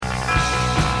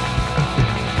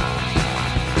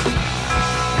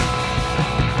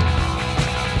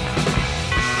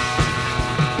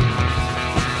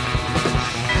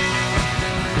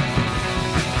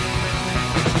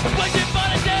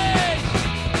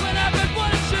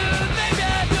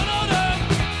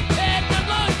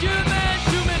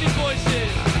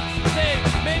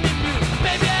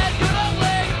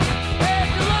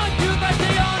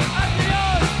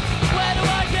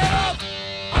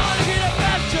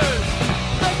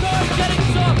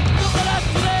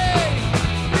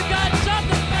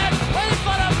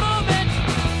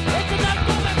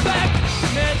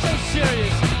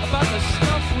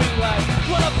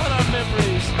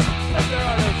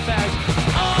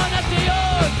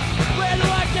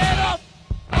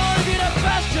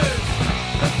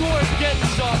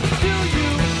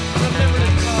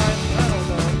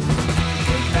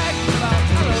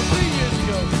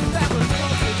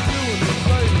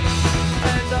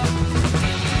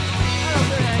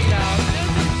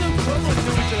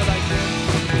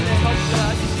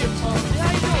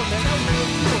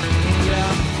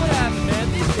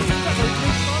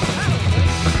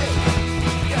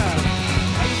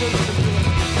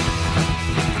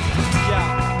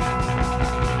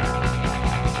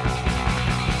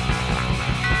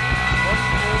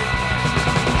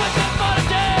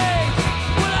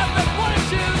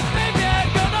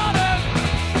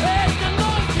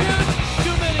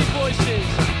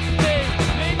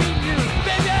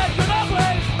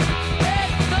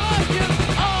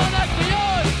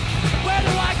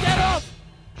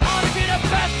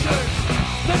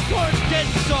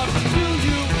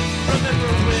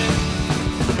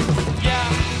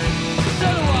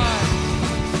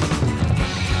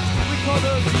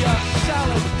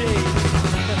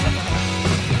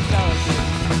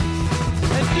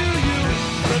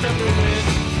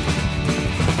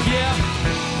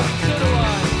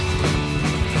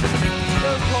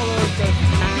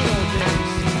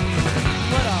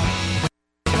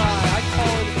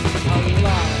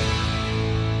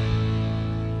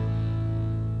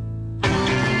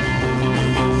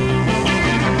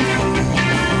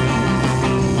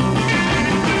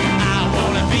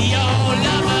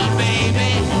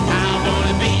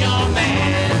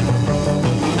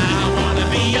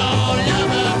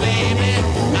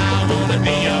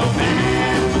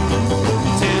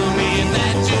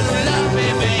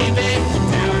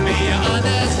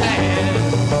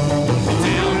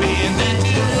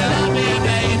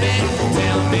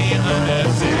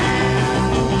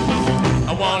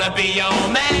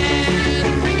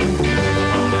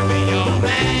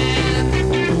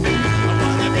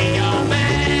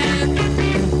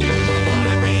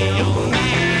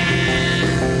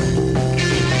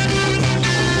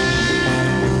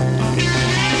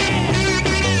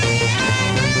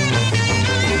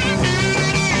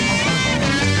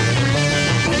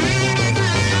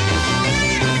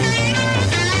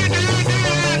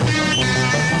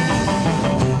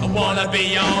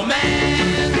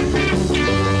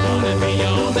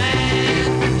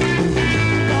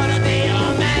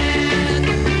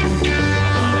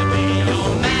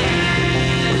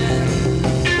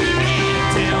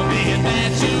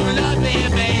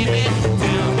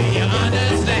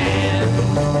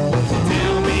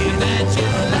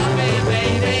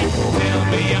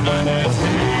you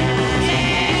understand.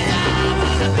 Yes, I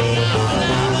wanna be your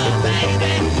lover,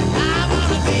 baby. I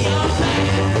wanna be your man.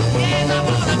 Yes, I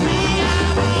wanna be your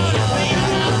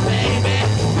love, baby.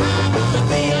 I wanna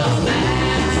be your man.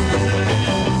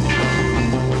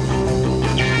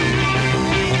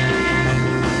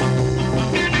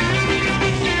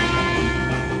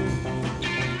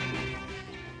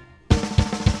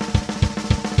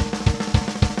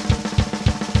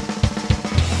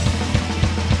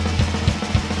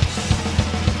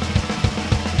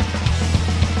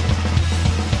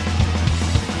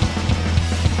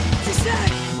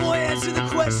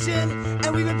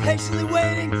 And we've been patiently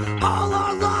waiting all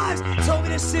our lives. Told me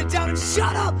to sit down and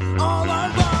shut up all our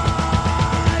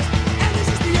lives. And this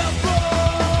is the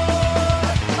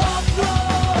uproar, uproar,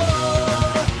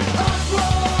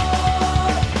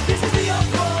 uproar. This is the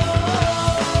uproar,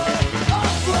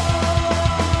 uproar,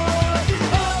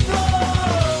 uproar,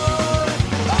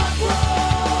 uproar.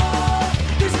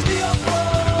 This is the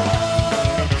uproar.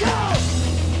 Go!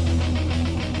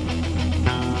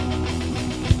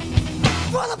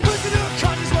 For the prisoner of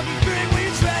conscience, what we fearing where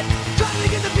you tread. Trying to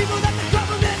get the people that the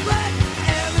government led.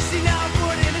 Amnesty now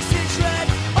for an innocent shred.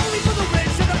 Only for the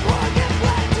rich and the poor get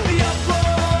bled to the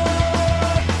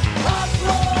uproar.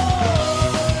 Uproar.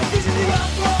 This is the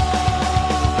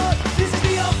uproar. This is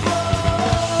the uproar.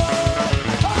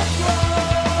 Uproar.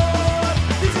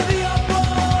 This is the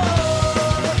uproar.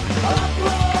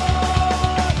 Uproar.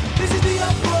 This is the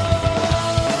uproar.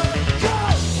 Go!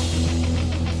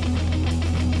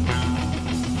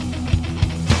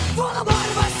 For the mind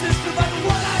of my sister, by the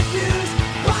one I abuse.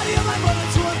 Body of my mother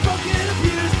to unbroken and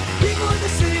abused. People in the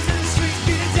cities and the streets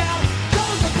beaten down.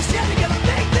 Those of us stand together,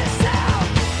 make this sound.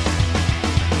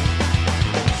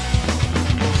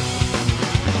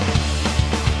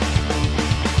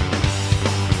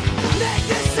 Make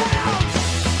this sound.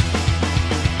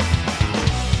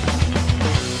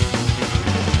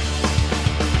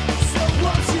 So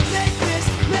won't you make this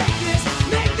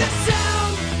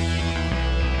sound?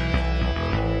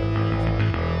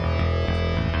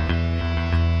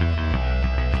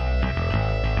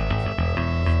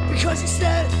 Because you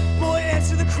said, boy,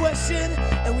 answer the question.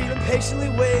 And we've been patiently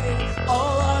waiting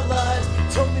all our lives.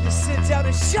 Told me to sit down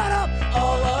and shut up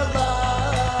all our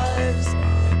lives.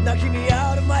 Knocking me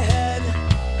out of my head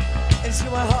into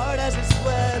my heart as it's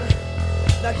bled.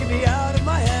 Knocking me out of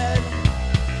my head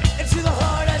into the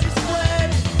heart as it's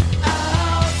bled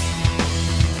out.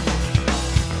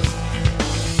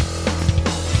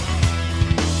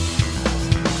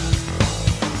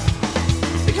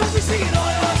 Because we sing an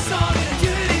oil song and a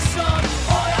unity song.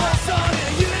 Oil song and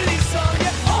a unity song.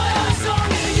 Yeah, oil song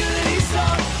and a unity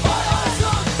song. Oil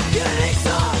song, unity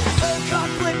song. Old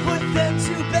conflict, put them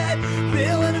to bed.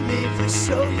 Real enemy, please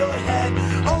show your head.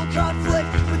 Old conflict,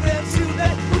 put them to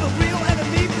bed. With a real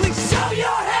enemy, please show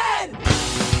your head.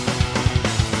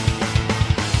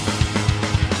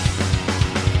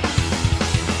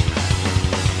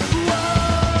 Whoa.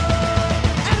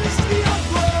 And this is the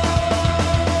uproar,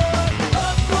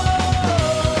 uproar,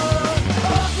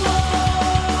 uproar.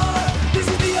 This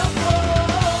is the uproar,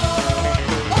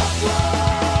 uproar,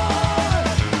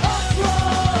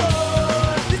 uproar.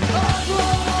 This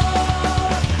uproar.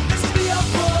 This is the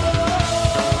uproar.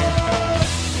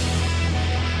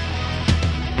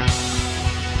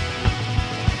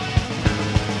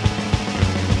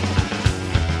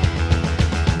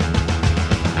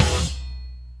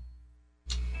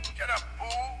 Get up,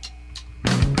 fool!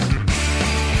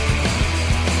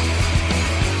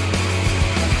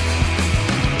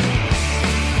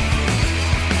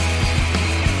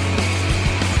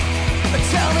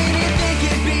 Tell me, do you think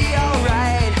it'd be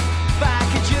alright if I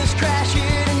could just crash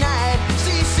here tonight?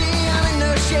 CC, I'm in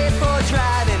no shape for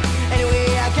driving.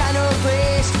 Anyway, I got no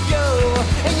place to go.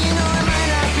 And you know it might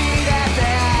not be that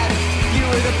bad. You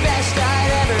were the best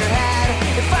I'd ever had.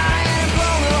 If I hadn't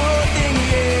blown the whole thing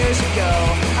years ago,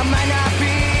 I might not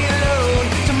be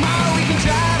alone. Tomorrow we can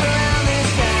drive around this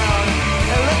town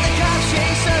and let the cops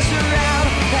chase us around.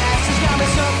 Past has got me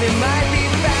something might be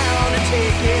found to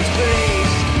take its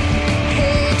place.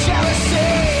 Hey,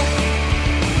 jealousy.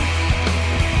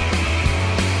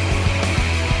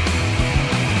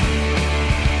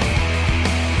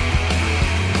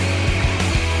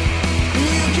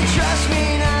 You can trust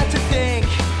me not to think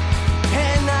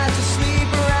and not to sleep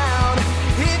around.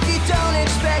 If you don't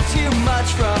expect too much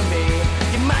from me,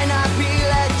 you might not be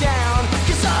let down.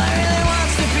 'Cause all I really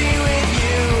want's to be with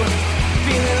you,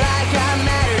 feeling like I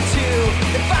matter too.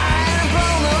 If I hadn't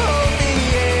blown the whole thing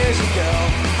years ago,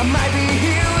 I might be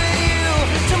here with you.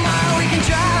 Tomorrow we can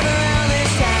drive around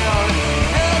this town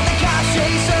and let the cops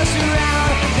chase us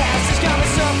around. Past has got me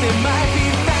something might be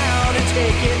found to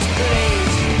take its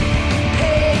place.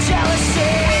 Hey,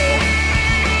 jealousy.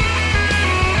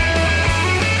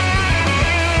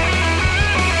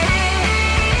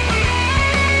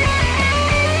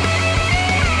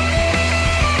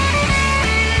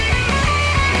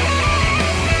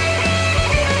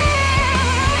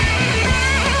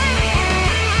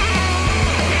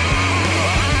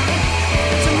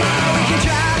 Tomorrow we can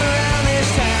drive around this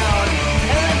town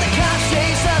and let the cops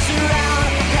chase us around.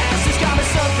 Past is gone, but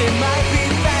something might be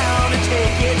found.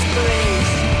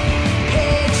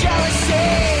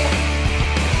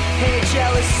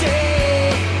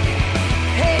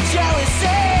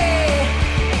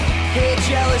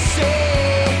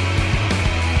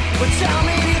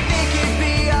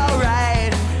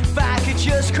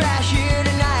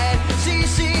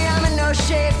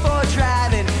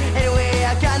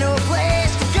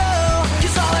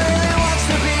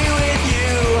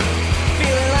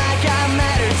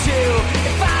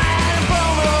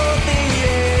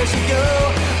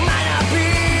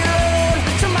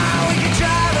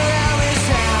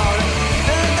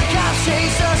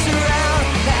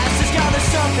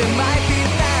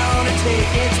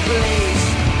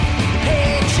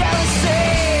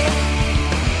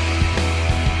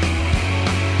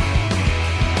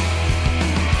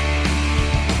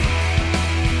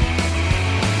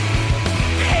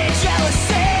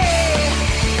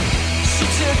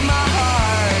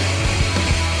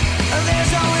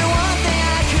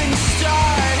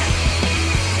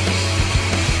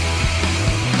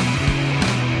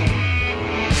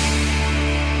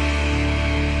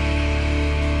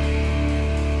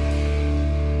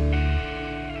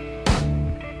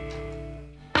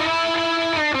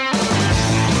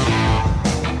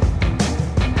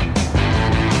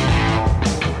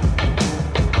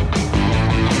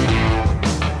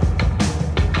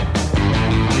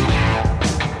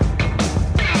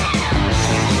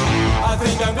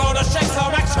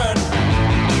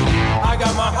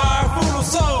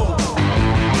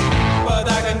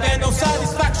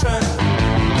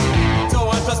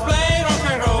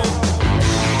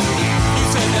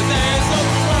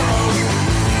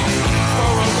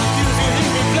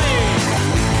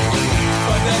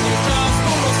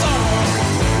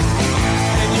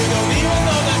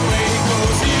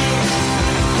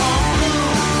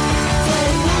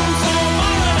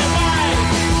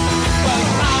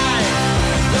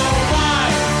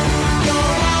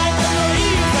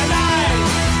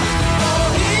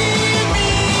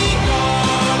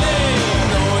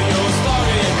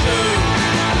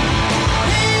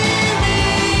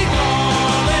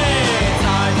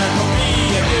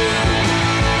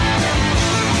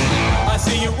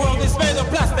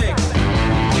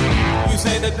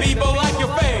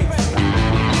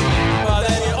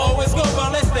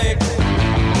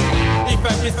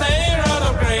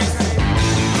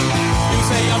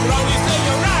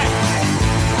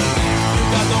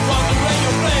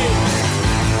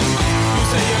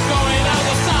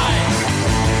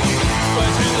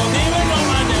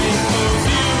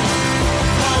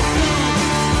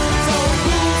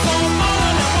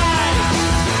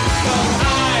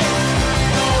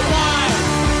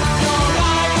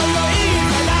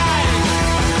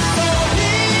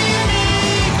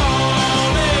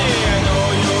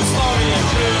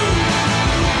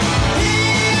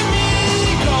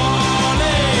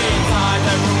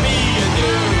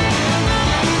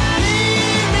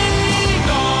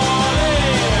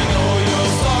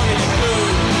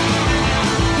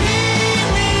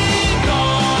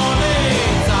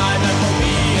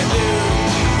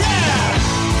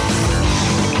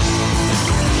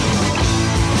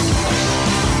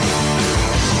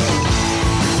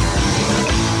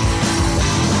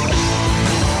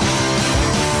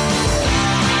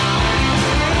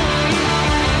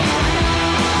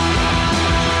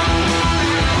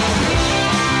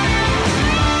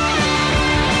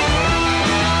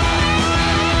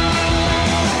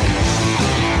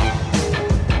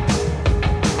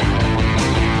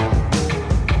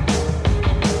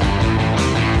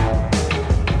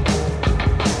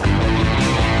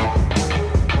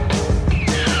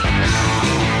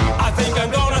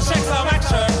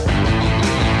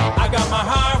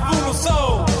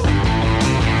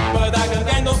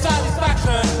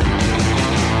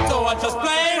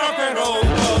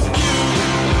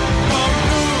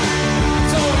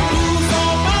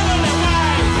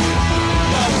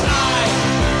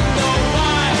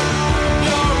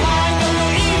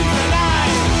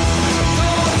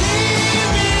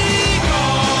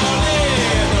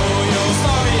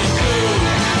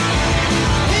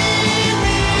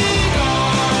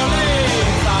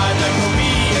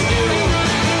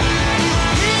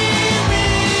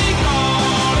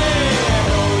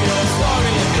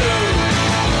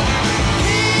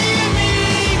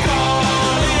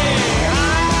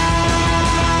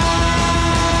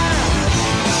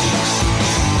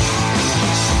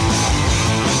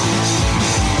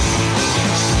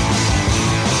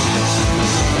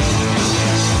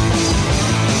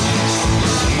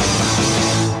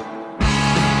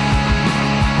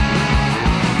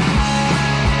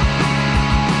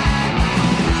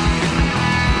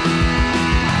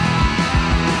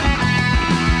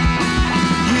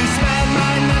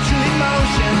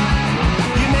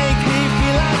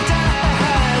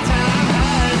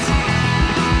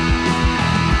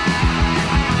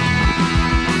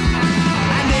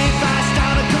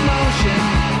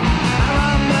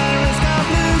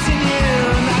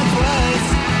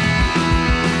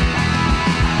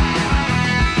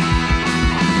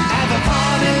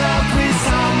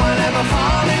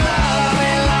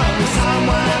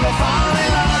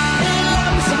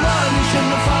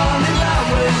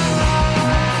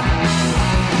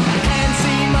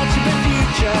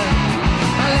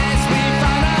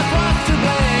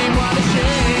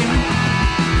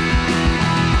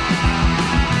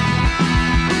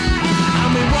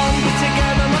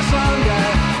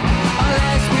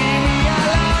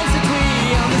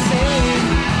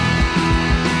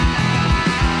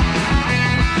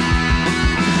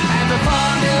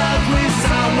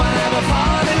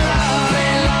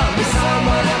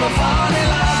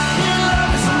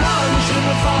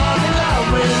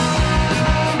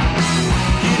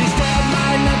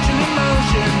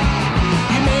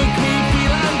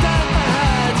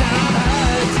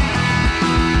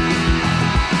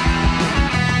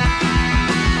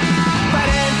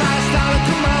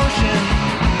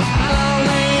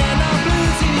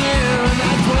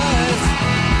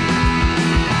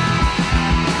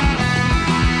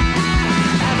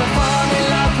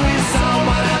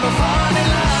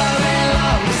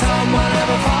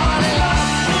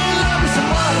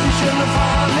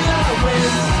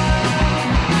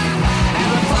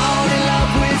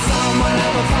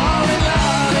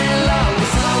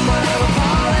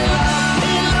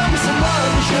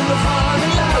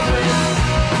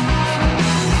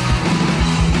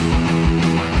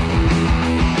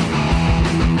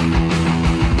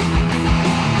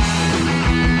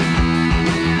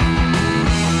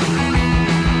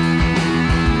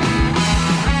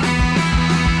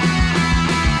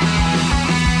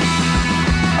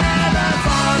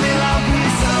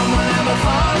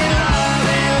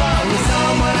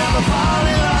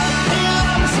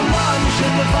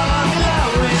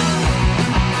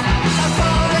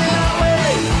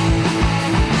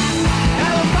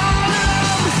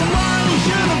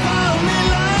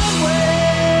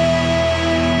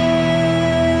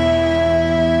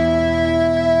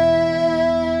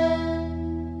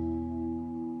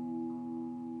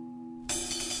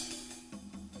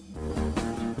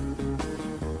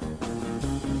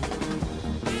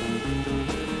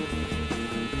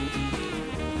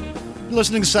 You're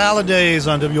listening to Salad Days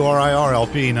on WRIR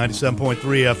LP 97.3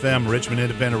 FM, Richmond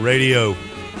Independent Radio.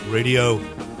 Radio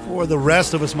for the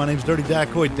rest of us. My name's Dirty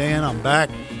Dacoit Dan. I'm back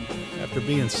after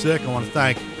being sick. I want to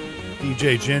thank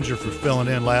DJ Ginger for filling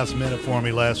in last minute for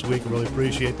me last week. I really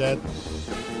appreciate that.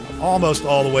 I'm almost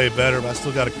all the way better, but I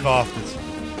still got a cough that's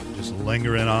just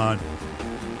lingering on.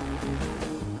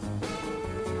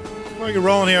 Before I get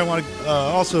rolling here, I want to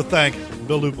also thank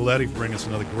Bill Lupoletti for bringing us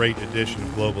another great edition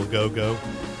of Global Go-Go.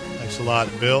 Thanks a lot,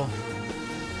 Bill.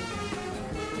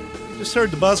 Just heard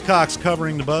the Buzzcocks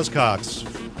covering the Buzzcocks.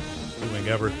 Doing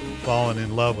Ever Fallen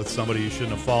in Love with Somebody You Shouldn't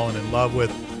Have Fallen in Love With.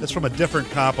 That's from a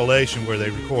different compilation where they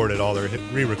re-recorded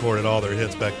all their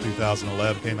hits back in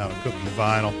 2011. Came out on Cooking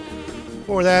Vinyl.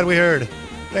 Before that, we heard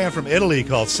a band from Italy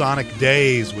called Sonic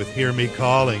Days with Hear Me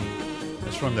Calling.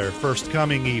 That's from their First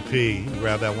Coming EP. You can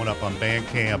grab that one up on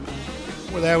Bandcamp.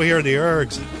 Before that, we heard the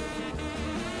Ergs.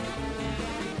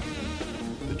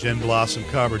 The Gin Blossom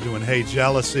cover doing Hey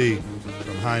Jealousy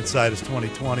from Hindsight is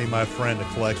 2020, my friend, a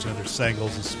collection of their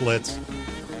singles and splits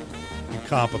and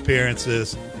comp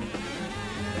appearances.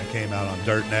 That came out on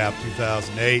Dirt Nap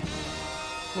 2008.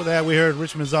 Before that, we heard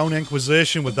Richmond's Own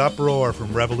Inquisition with Uproar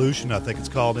from Revolution. I think it's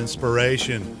called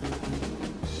Inspiration.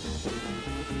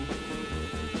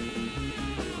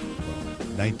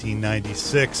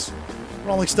 1996.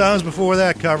 Rolling Stones before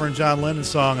that, covering John Lennon's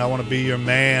song, I Want to Be Your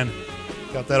Man.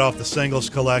 Got that off the singles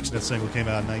collection. That single came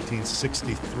out in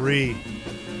 1963.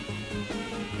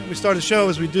 And we start the show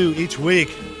as we do each week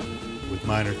with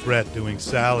Minor Threat doing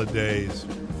Salad Days.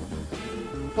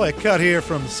 Play a cut here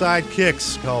from the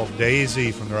Sidekicks called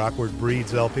Daisy from their Awkward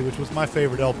Breeds LP, which was my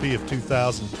favorite LP of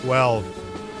 2012.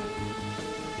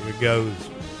 Here it goes.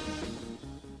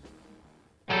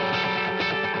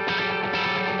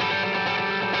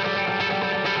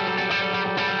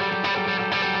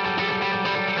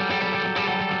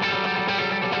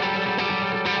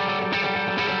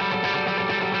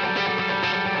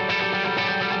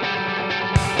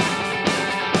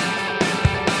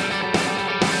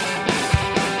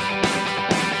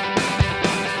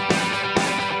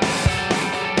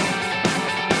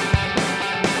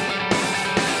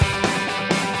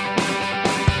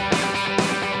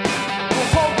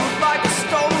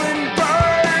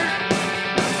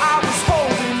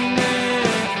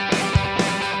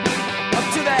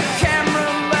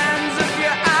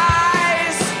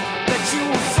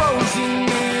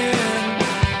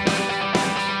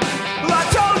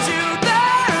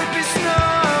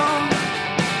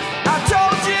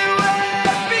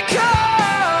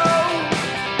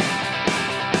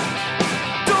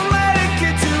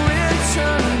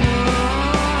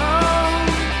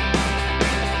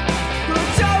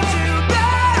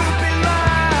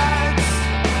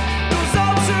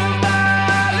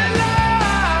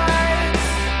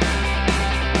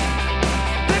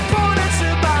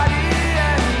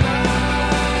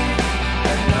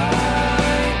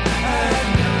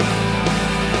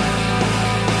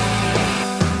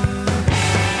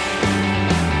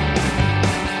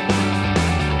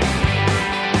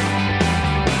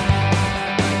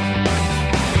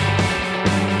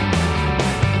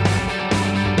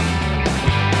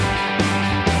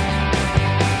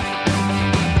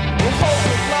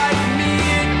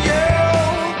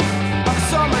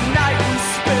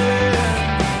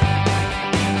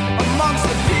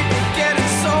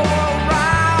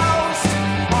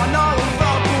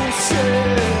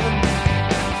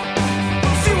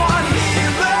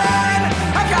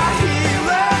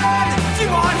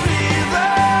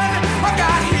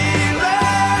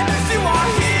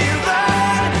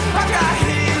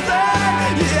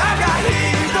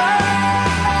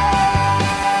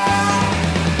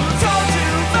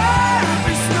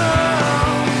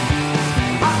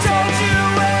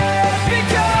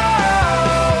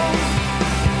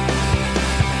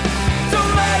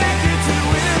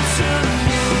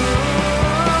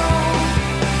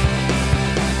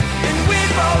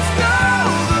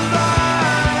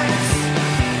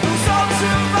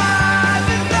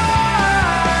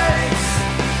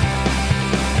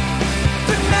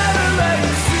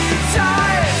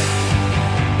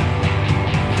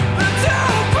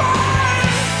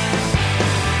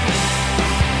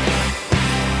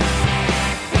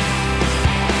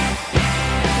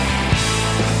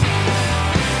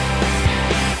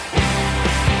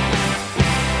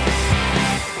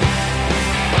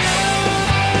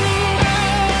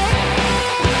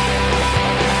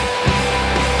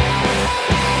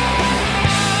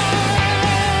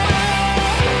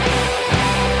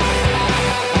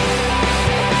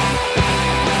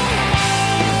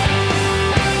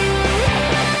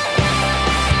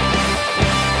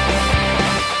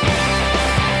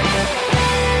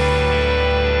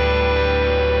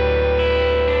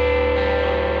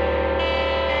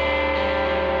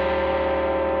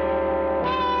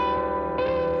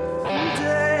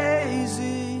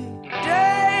 Daisy,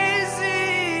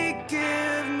 Daisy,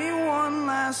 give me one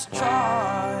last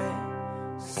try.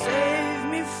 Save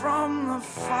me from the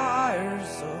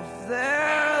fires of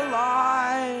their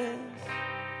lives.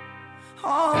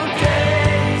 Oh,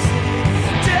 Daisy,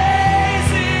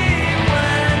 Daisy,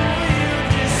 when will you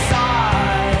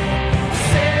decide?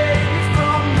 Save me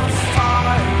from the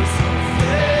fires of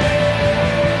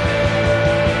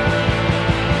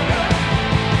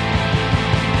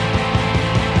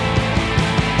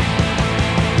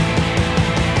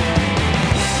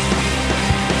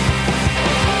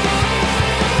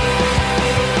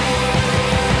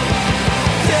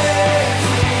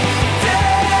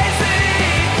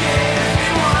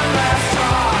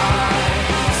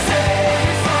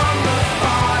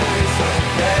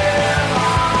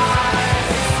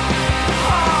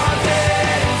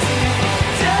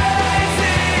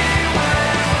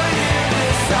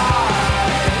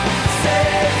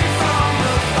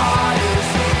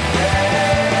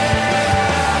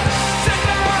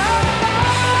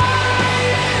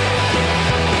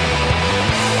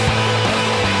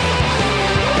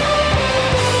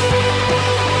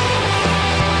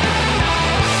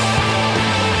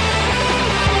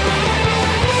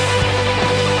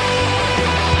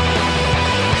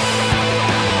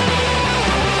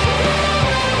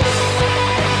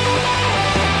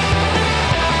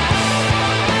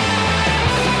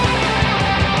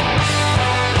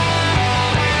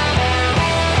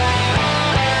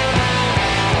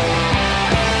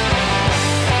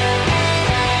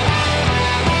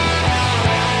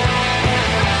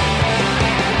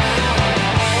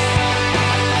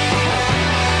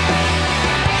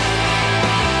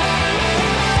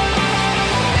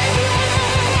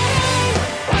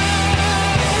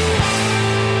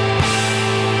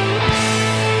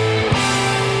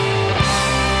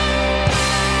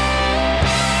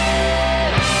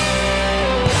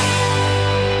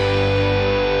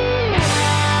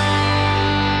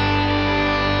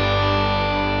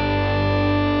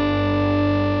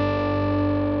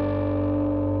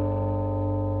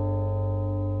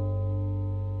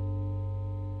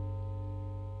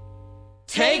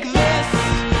take this,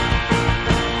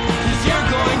 'cause you're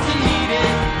going to need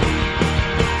it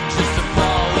just to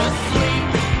fall asleep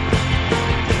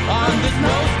on this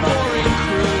most boring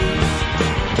cruise.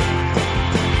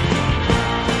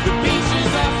 The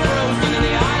beaches are frozen and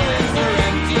the islands are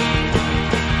empty,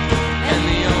 and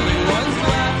the only ones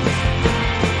left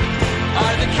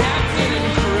are the captain and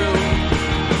crew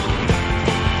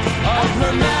of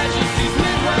Her Majesty's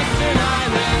Midwestern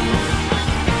Islands.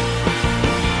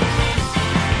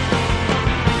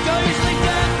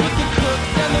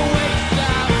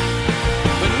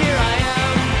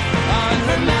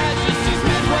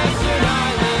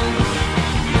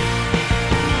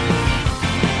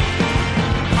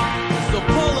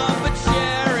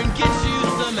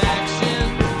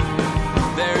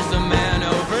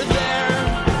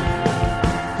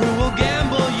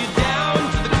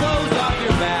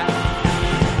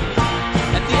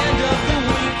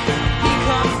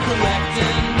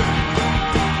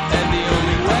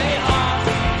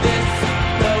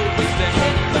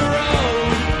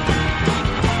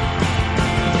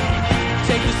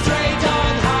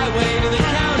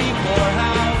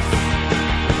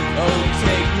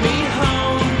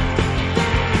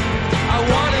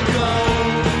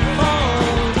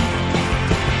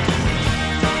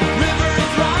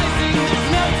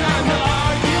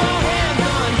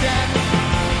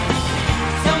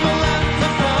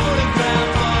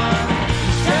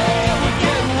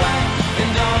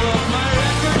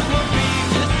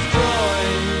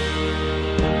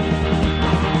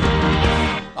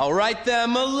 I'll write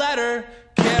them a letter,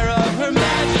 care of Her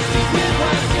Majesty's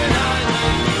Midwestern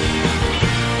Islands.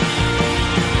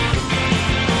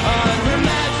 On Her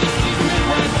Majesty's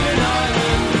Midwestern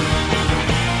Islands.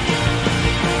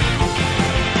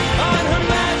 On Her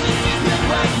Majesty's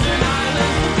Midwestern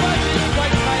Islands. The budget's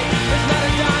quite tight, there's not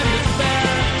a dime to spare.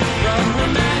 From Her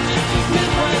Majesty's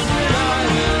Midwestern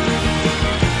Islands.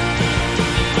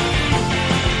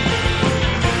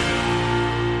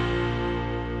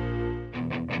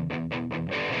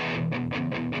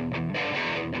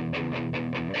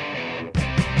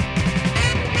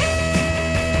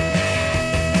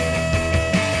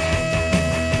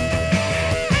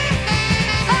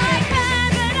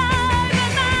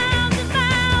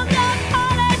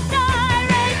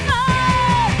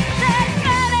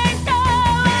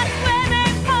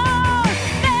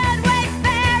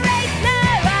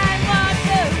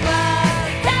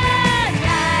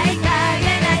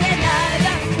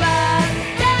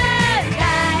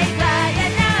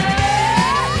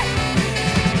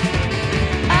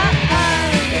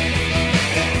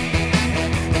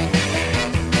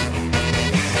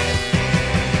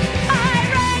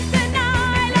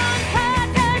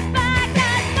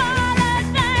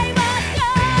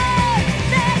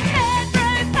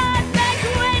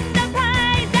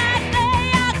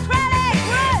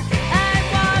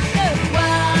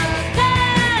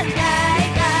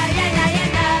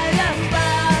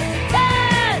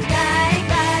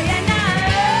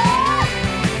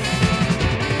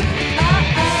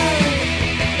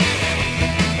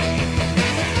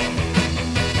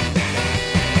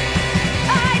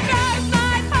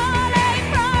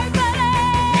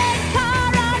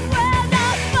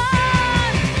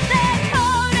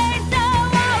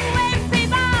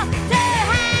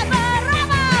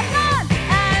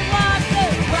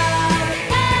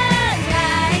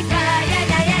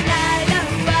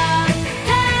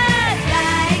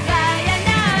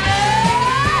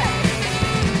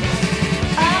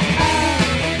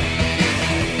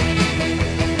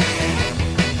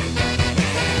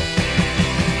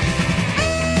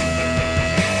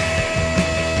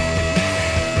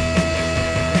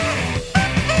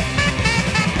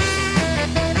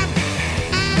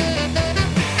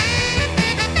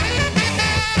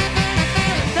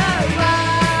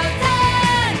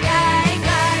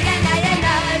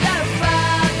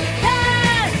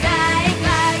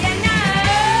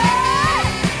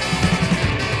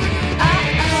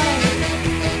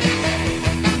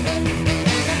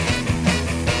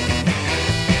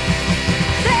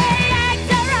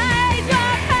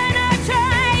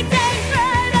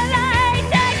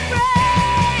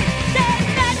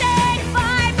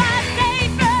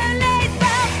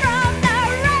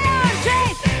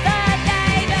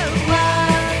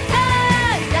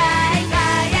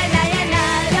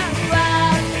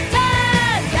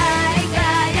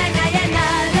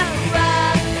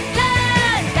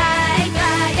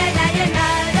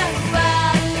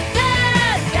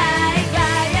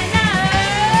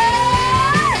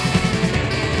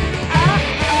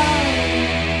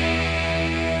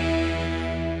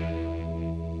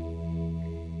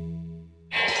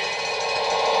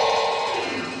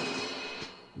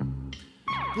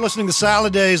 Listening to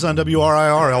Salad Days on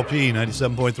WRIR LP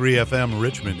 97.3 FM,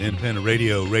 Richmond Independent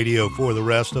Radio, radio for the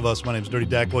rest of us. My name's Dirty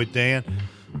Dacoit Dan.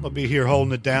 I'll be here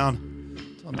holding it down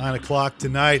until 9 o'clock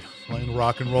tonight, playing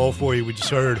rock and roll for you. We just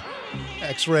heard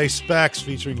X-Ray Specs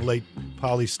featuring the late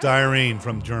Polystyrene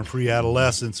from Germ-Free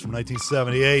Adolescence from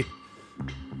 1978.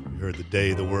 We heard The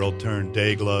Day the World Turned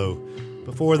Dayglow.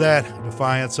 Before that,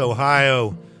 Defiance,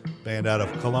 Ohio, band out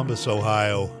of Columbus,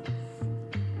 Ohio.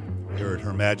 Heard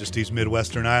Her Majesty's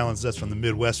Midwestern Islands. That's from the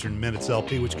Midwestern Minutes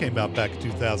LP, which came out back in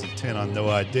 2010 on No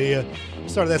Idea.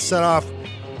 Started that set off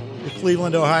with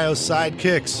Cleveland, Ohio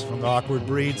Sidekicks from the Awkward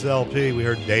Breeds LP. We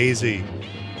heard Daisy,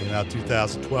 came out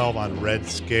 2012 on Red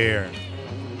Scare.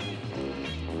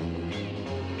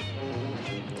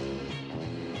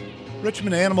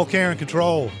 Richmond Animal Care and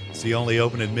Control. It's the only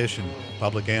open admission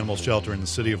public animal shelter in the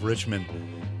city of Richmond.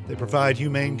 They provide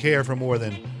humane care for more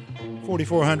than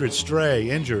 4,400 stray,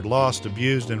 injured, lost,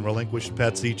 abused, and relinquished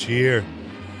pets each year.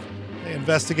 They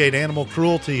investigate animal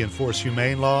cruelty, enforce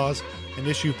humane laws, and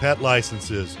issue pet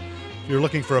licenses. If you're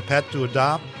looking for a pet to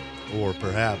adopt, or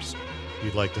perhaps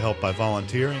you'd like to help by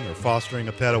volunteering or fostering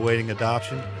a pet awaiting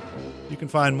adoption, you can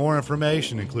find more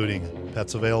information, including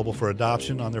pets available for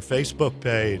adoption, on their Facebook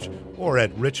page or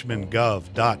at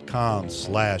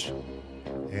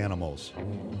richmondgov.com/animals.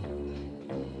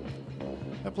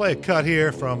 I play a cut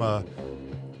here from a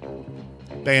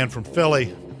band from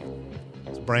Philly.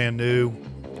 It's brand new.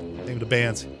 The name of the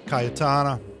band's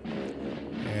Cayetana,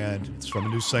 and it's from a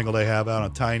new single they have out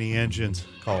on Tiny Engines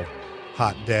called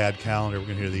Hot Dad Calendar. We're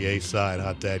going to hear the A-side,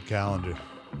 Hot Dad Calendar.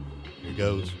 Here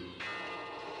goes.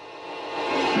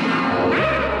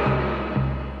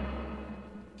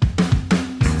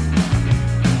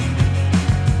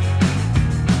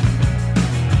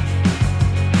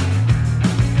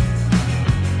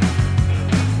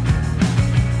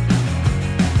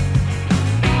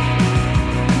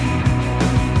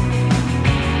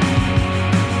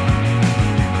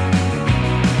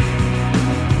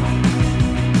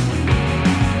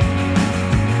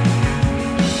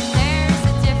 There's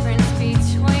a difference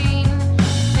between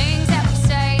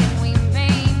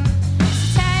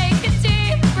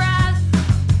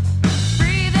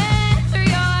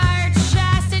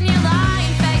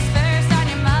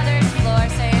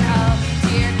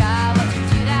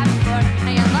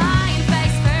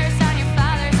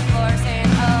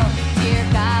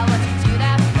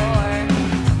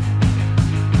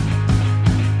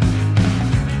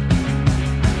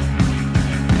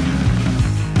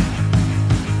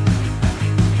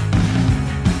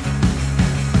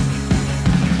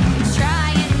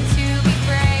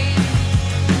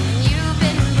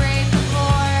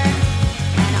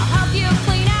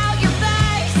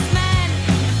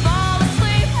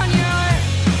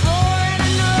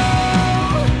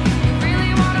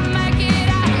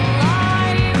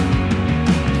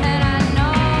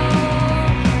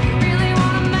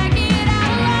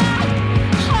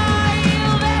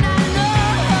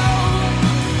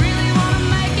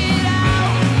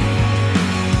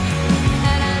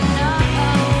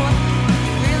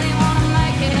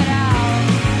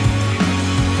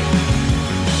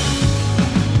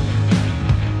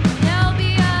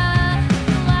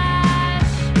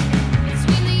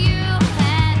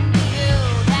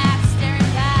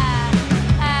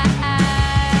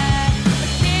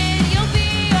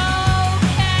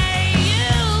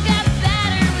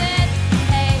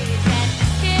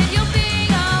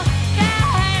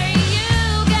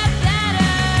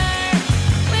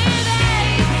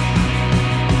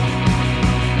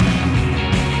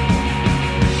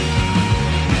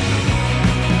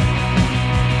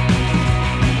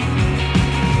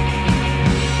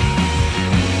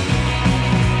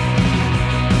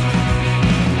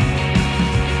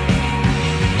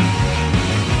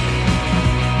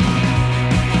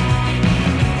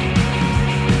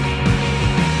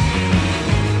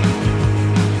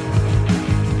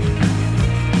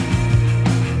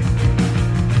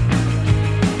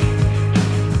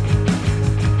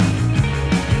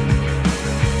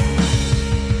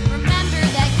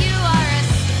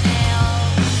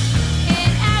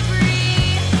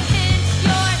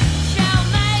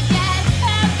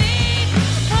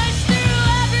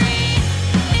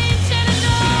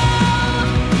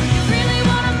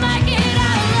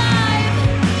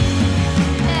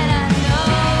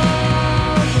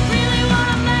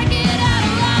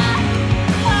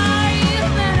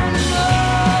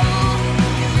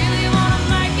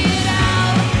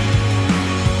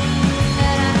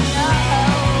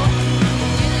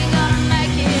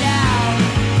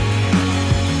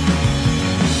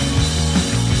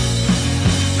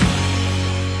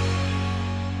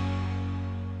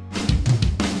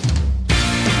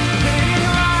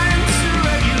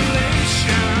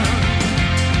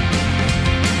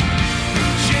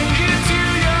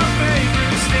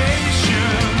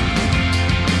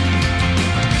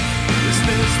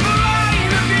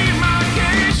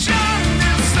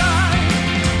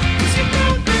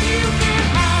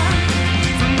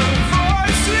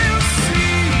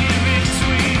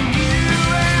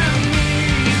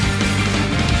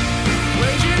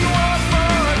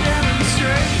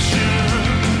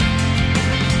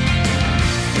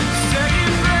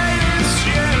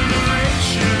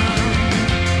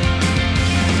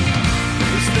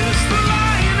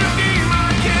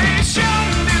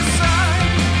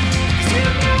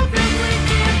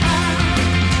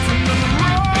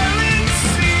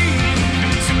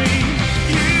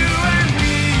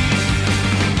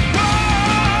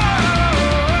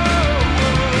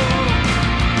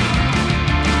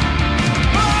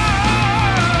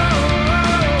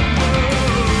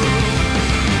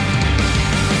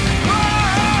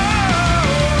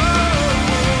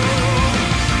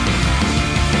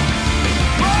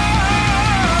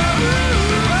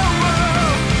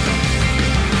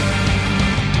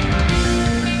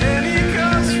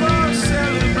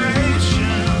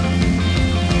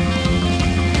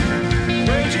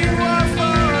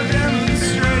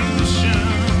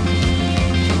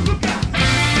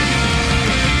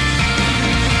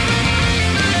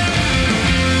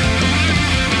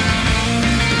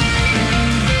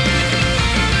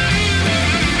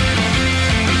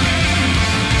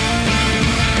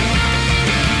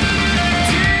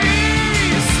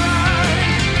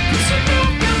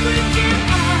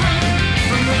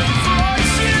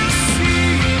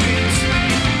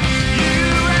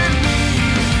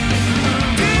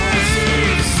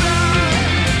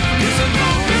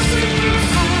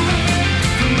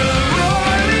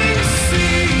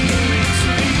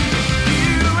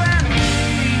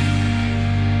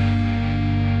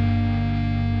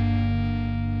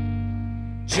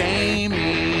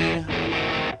Jamie,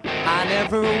 I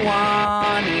never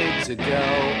wanted to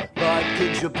go, but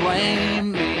could you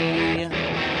blame me?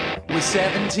 With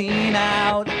 17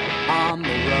 out on the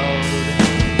road.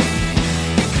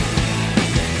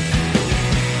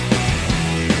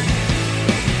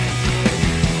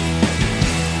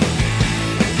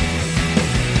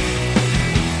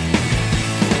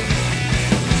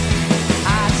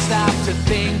 To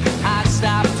think, I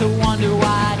stop to wonder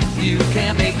why you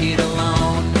can't make it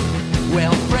alone.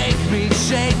 Well, break me,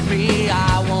 shake me,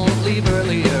 I won't leave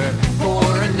earlier for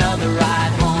another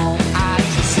ride home. I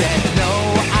just said no,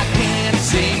 I can't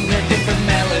sing a different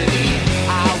melody.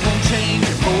 I won't change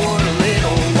it for a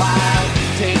little while.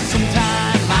 Take some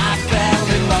time, I fell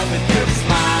in love with your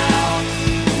smile.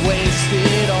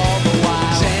 Wasted all the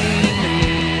while.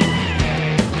 Jamie,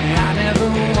 I never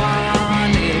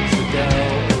wanted to go.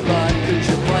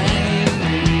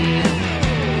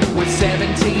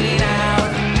 17 out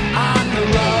on the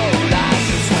road, I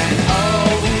just went oh,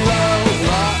 oh,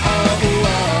 oh, oh,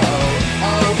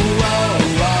 oh,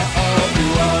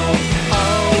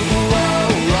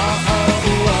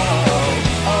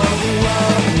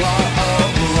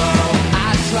 oh,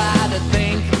 I try to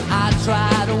think, I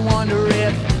try to wonder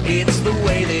if it's the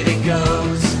way that it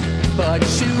goes. But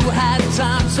you had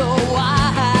time, so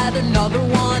I had another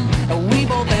one, and we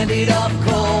both ended up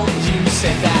cold. You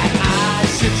said that I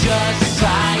should just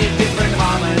try a different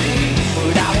harmony,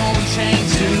 but I won't change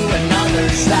to another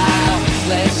style.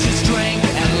 Let's just drink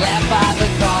and laugh by the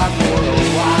car for a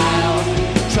while.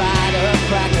 Try to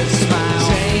crack a smile.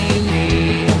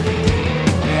 Jamie,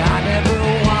 I never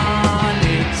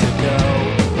wanted to go,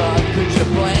 but could you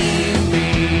blame me?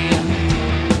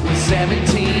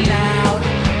 17 out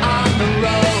on the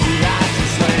road, I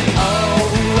just went oh,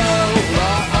 oh,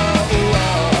 oh, oh, oh,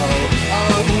 oh,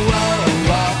 oh,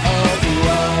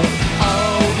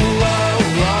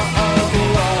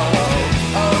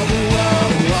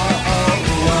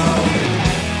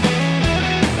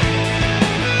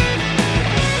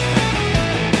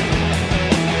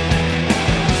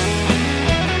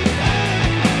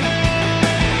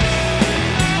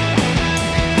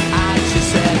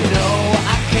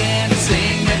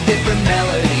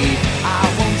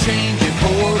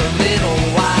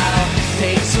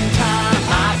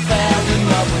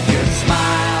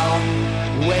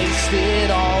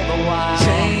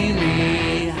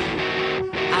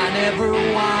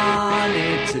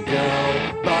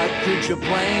 you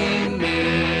blame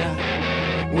me?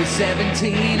 With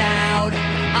 17 out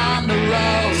on the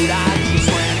road, I just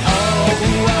went oh,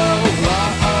 oh, oh,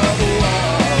 oh, oh,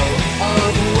 oh,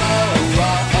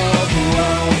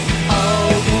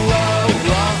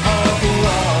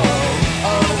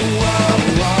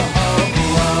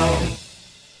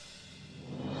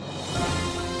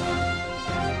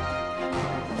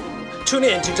 Tune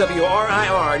in to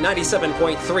WRIR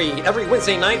 97.3 every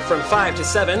Wednesday night from 5 to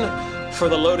 7 for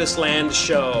the Lotus Land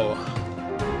Show.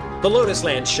 The Lotus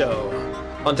Land Show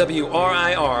on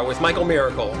WRIR with Michael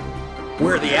Miracle,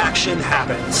 where the action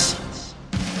happens.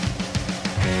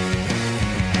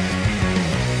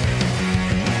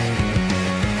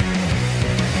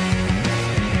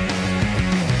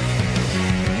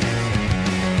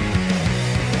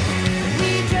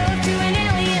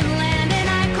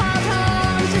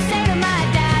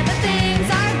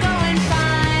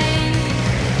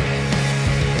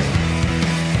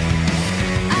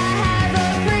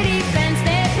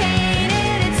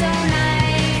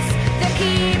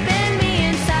 Keeping me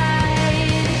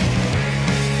inside.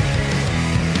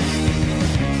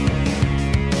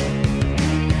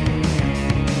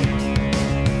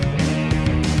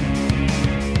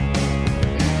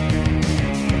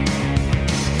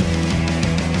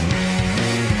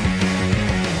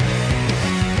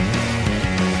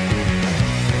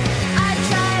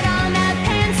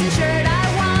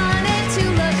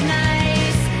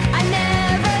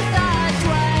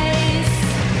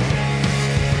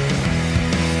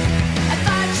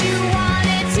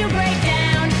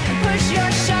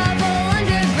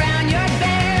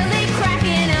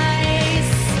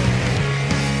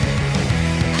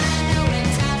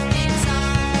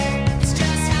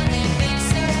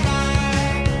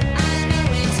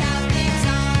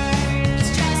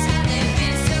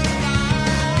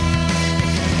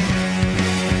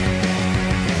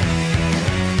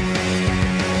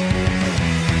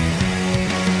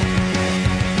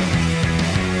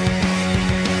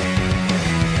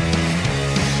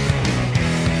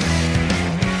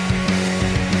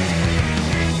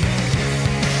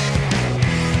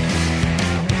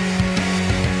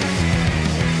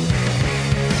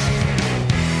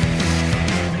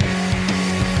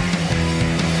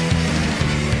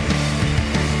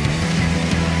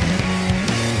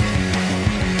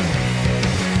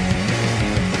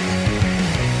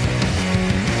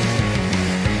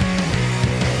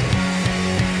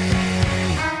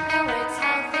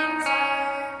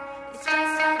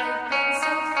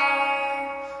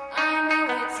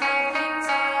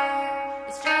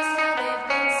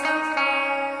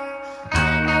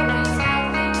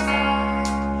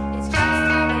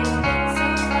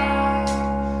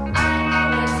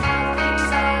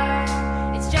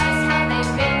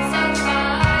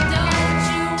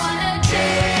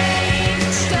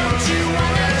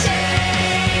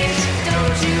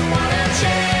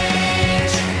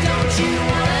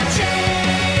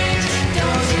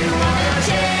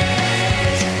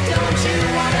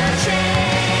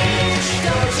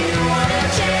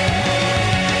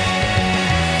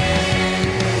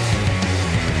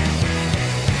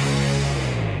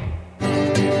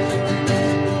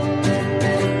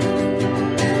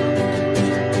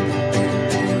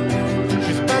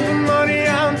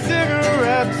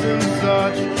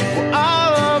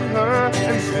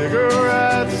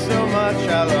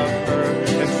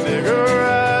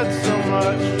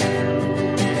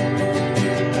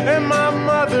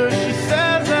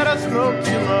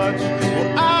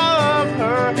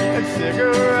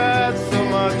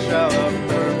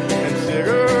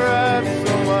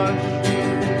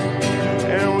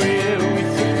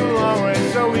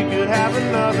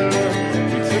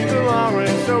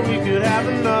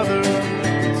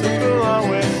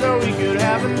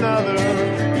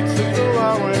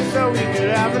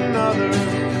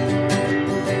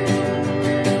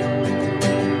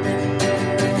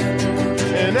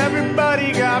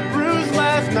 Everybody got bruised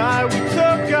last night. We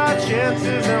took our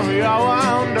chances and we all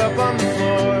wound up on the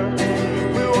floor.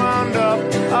 We wound up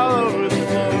all over the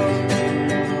floor.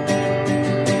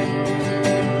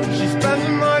 She spends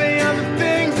the money on the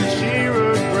things that she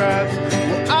regrets.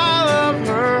 Well, I love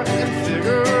her and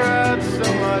cigarettes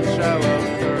so much. I love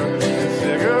her and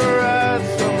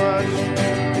cigarettes so much.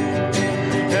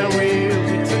 And we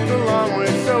took the long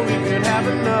way so we could have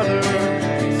another.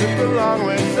 We took the long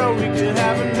way so we could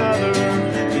have another.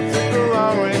 We took the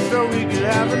long way so we could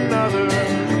have another.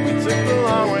 We took the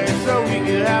long way so we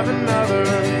could have another.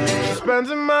 She spends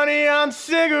her money on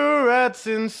cigarettes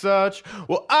and such.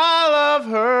 Well, I love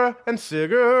her and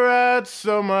cigarettes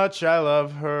so much. I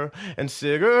love her and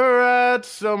cigarettes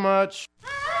so much.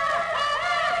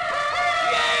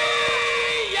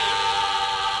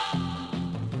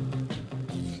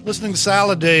 Listening to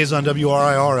Salad Days on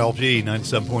WRIR LP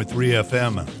 97.3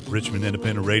 FM, Richmond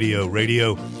Independent Radio.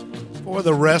 Radio for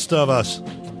the rest of us.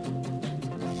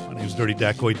 My name's Dirty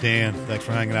Dacoit Dan. Thanks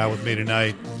for hanging out with me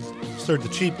tonight. Just heard the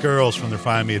Cheap Girls from their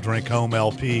Find Me a Drink Home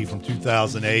LP from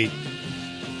 2008.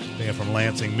 Band from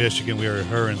Lansing, Michigan. We heard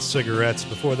Her and Cigarettes.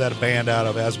 Before that, a band out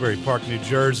of Asbury Park, New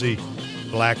Jersey.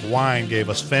 Black Wine gave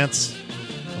us Fence.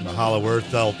 The Hollow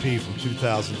Earth LP from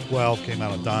 2012 came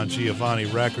out on Don Giovanni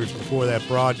Records. Before that,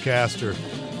 Broadcaster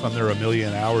from their A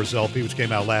Million Hours LP, which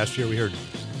came out last year. We heard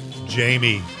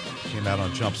Jamie, came out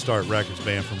on Jumpstart Records,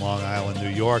 band from Long Island,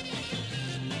 New York.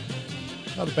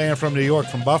 Another band from New York,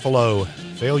 from Buffalo,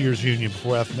 Failures Union.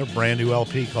 Before that, from their brand new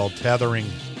LP called Tethering,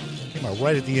 came out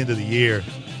right at the end of the year.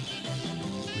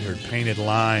 We heard Painted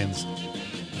Lines,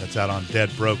 that's out on Dead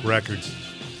Broke Records.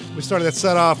 We started that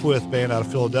set off with a band out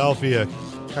of Philadelphia,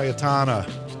 Cayetana,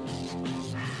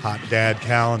 Hot Dad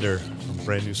Calendar, from a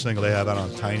brand new single they have out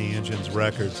on Tiny Engines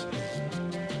Records.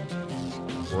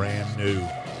 Brand new.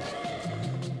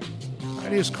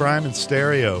 Ideas Crime in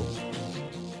Stereo.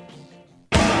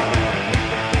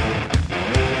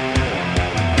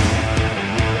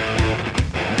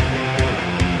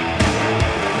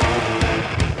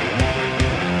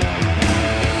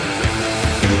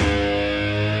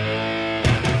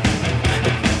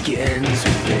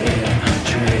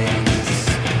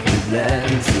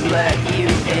 Let you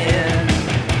in,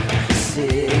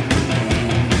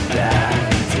 signaling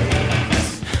bad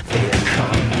days, they're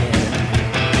coming.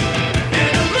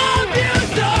 And I love you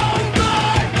so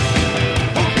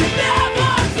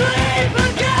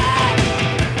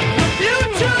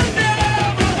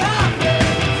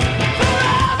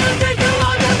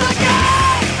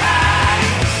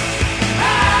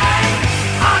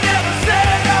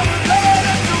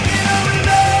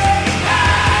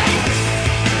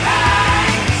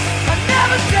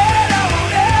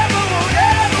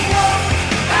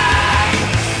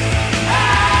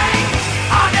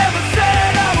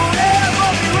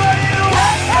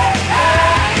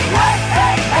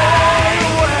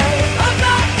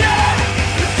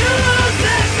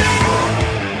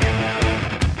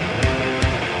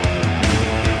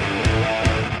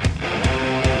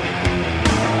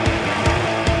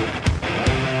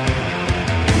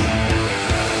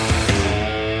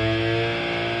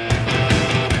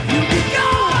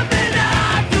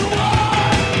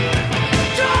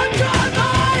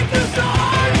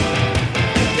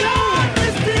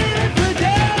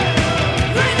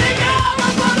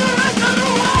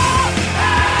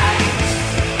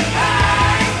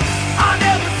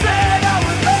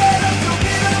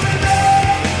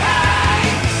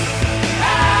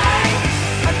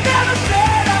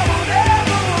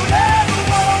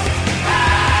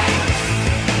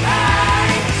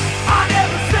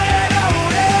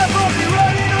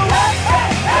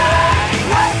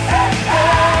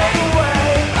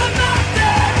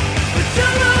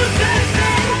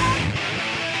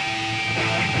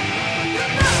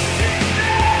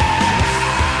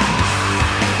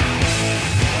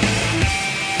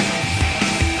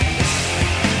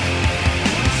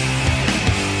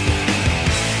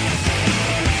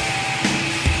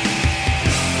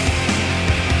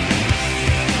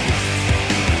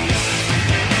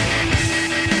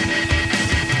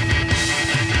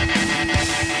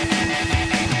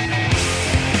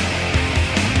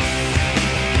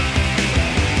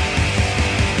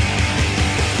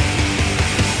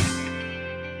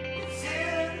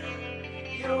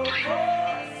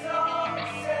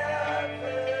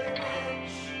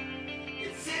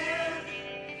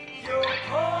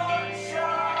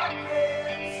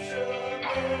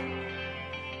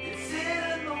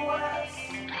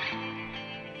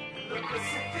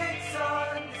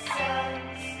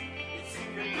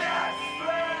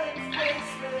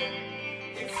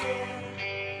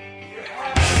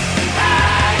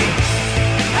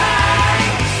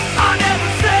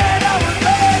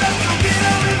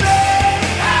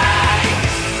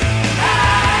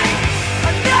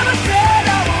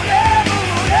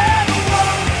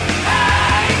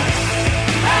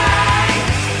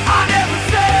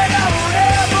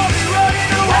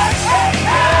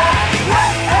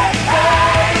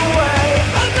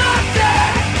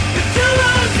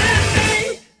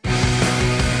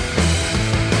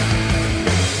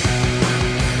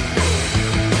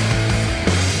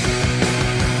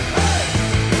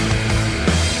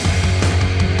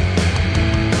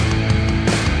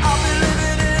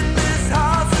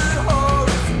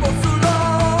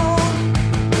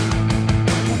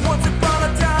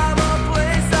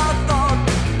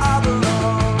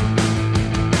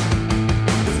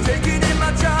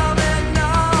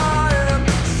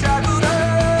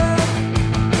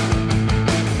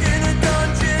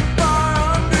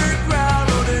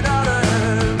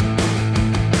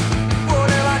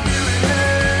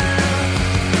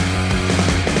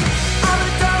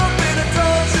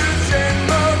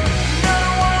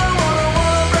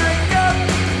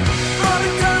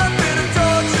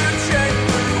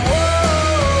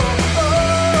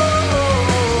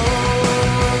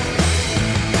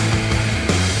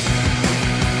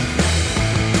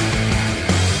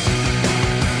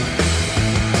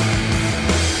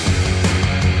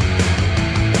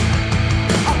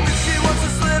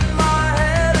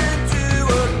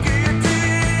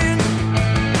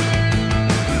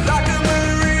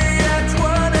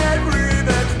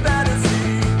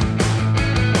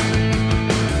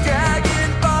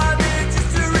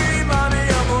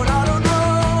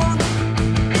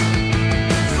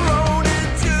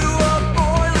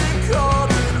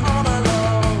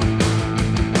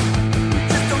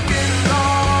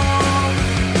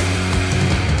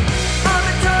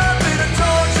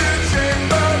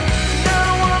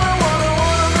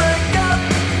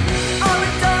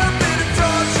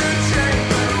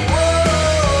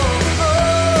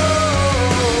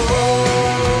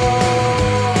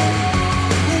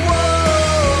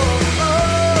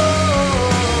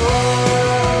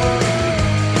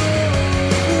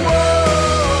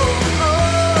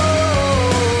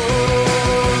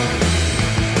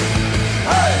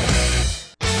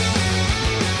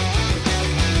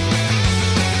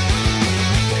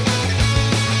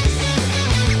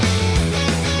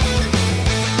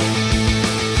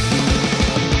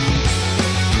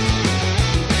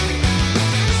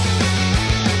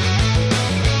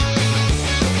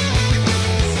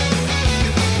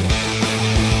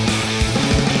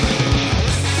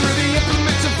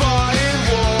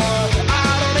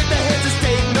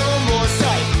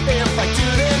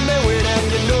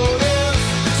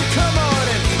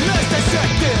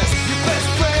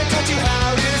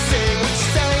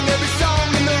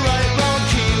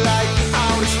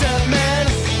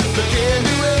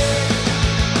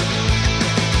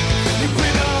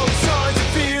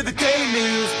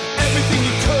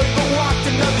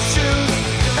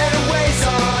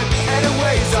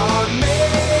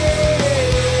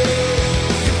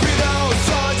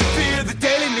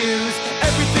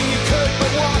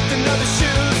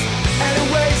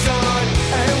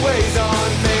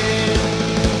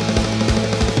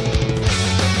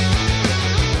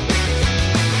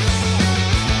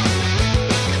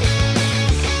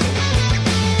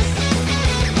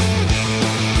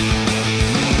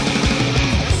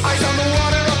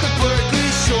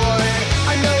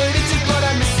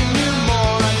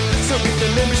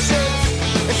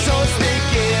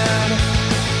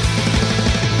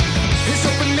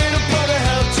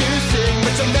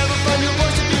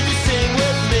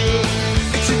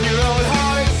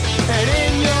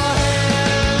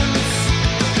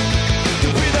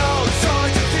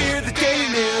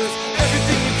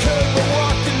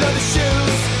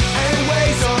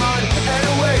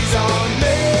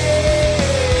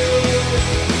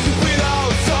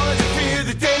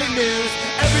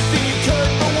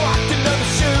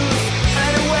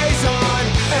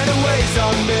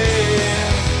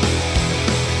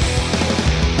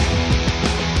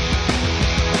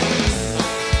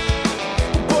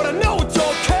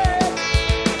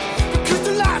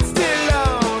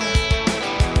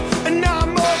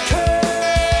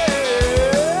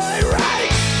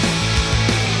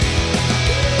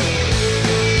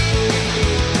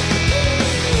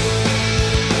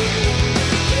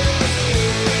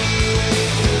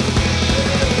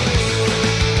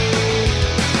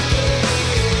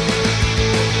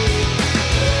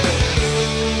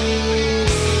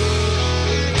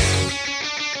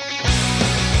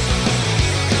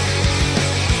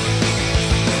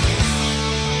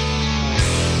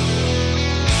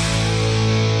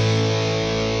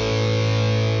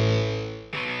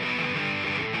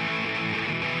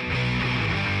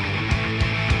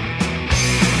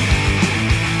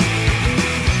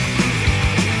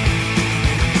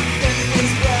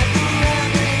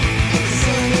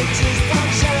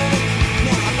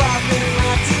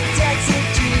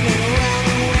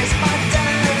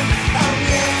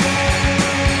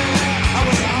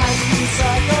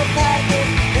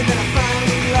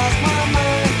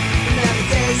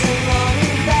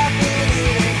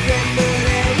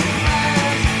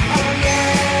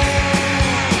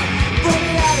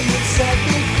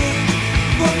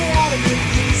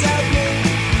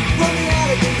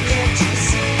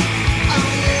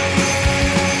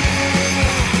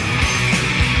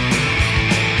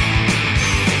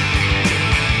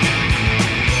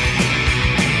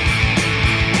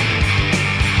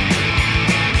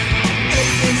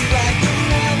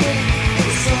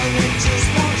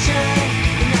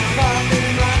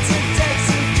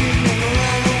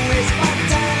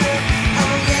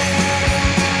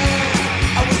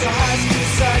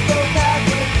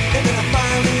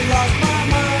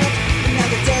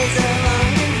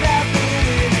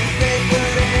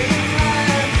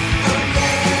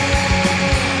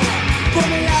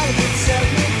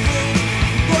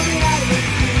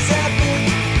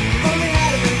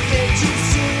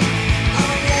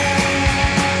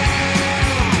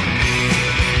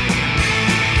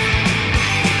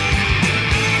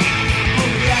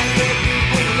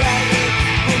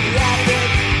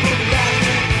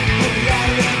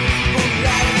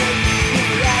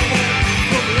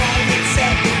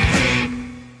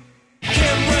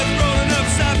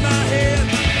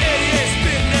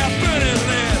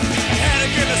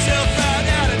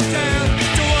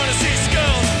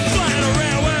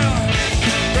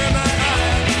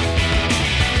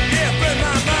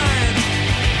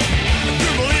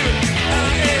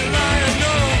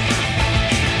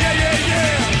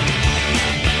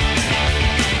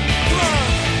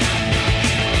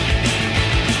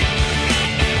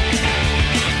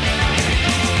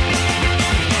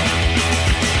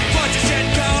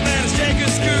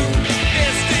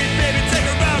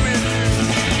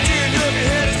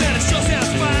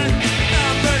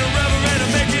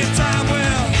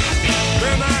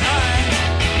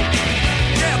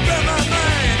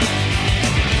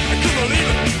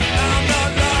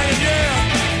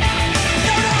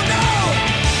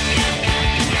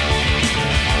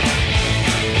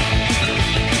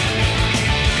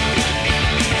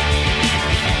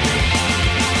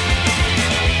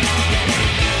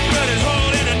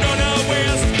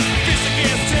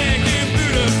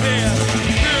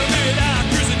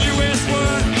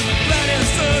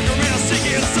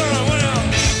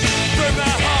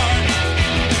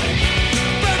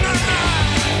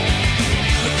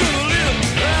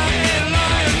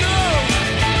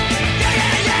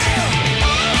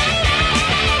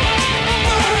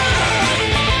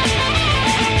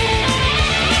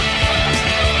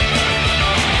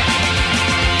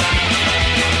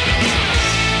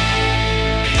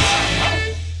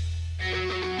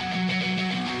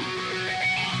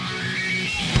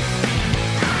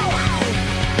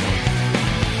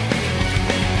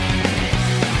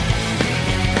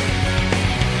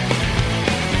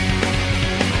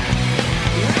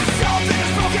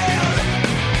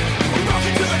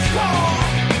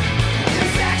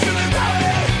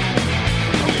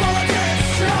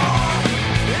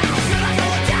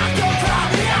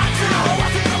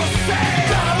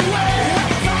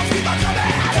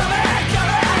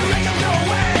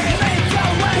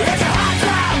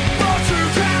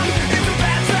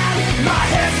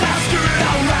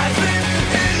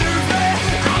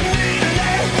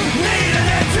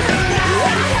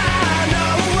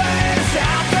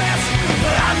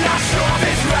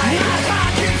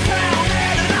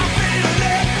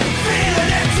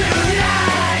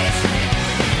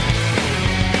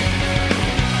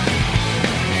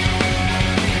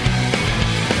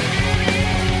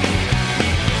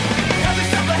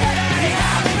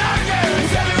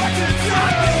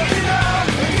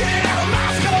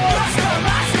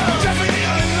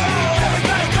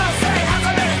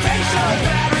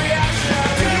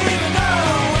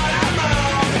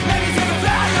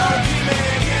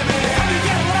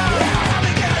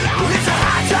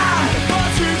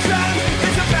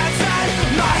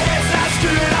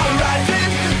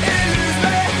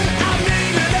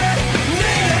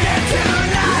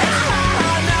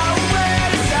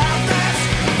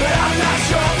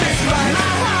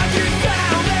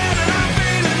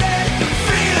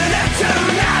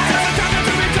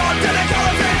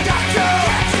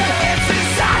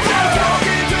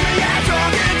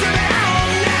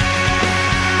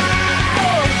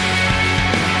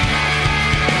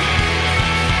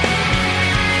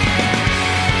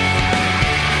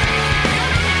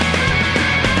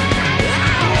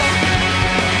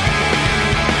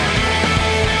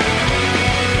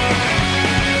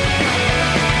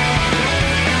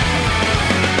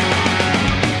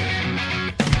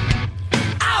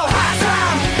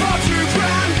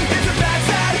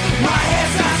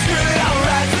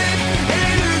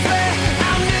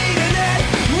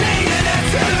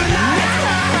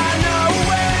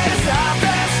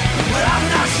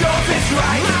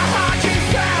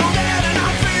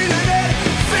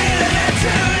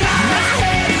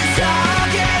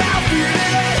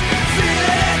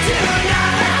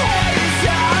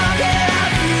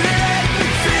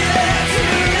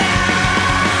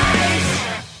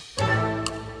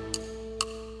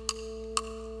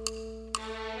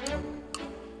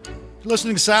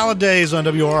Listening to Salad Days on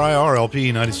WRIR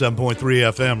LP 97.3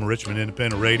 FM, Richmond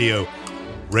Independent Radio.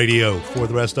 Radio for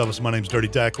the rest of us. My name's Dirty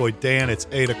Dacoit Dan. It's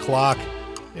 8 o'clock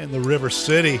in the River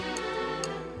City.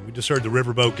 We just heard the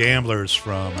Riverboat Gamblers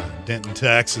from Denton,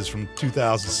 Texas from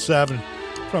 2007.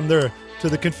 From there to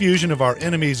the Confusion of Our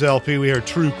Enemies LP, we heard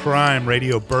True Crime,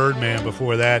 Radio Birdman.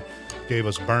 Before that, gave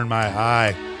us Burn My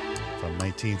Eye from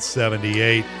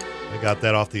 1978. I got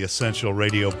that off the Essential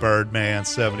Radio Birdman,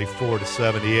 74 to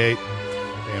 78.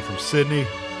 And from Sydney.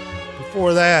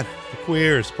 Before that, the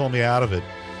Queers, Pull Me Out of It.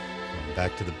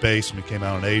 Back to the Basement came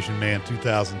out on Asian Man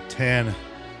 2010 from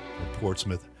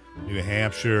Portsmouth, New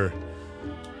Hampshire.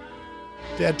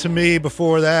 Dead to Me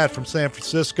before that from San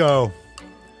Francisco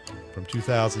from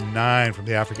 2009 from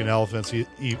the African Elephants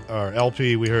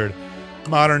LP. We heard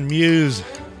Modern Muse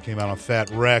came out on Fat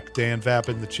Wreck. Dan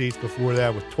Vapid, the Chief before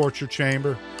that with Torture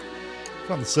Chamber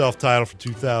from the self-titled from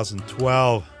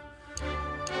 2012.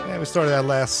 And we started that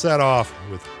last set off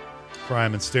with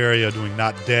Crime and Stereo doing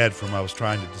Not Dead from I Was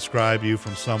Trying to Describe You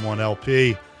from Someone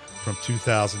LP from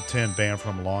 2010, band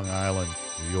from Long Island,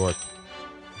 New York.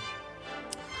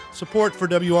 Support for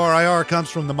WRIR comes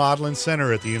from the Modlin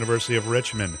Center at the University of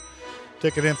Richmond.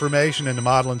 Ticket information and the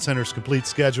Modlin Center's complete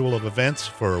schedule of events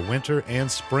for winter and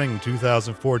spring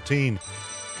 2014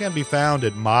 can be found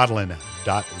at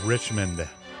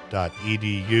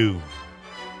modlin.richmond.edu.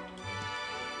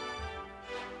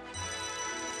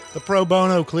 The Pro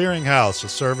Bono Clearinghouse, a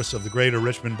service of the Greater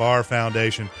Richmond Bar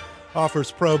Foundation, offers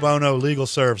pro bono legal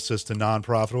services to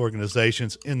nonprofit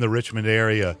organizations in the Richmond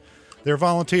area. Their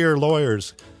volunteer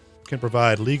lawyers can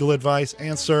provide legal advice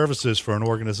and services for an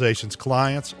organization's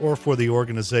clients or for the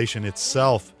organization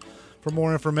itself. For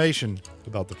more information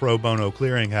about the Pro Bono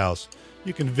Clearinghouse,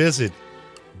 you can visit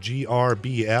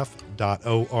grbf.org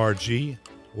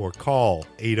or call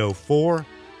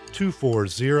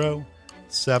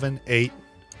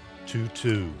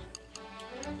 804-240-7822.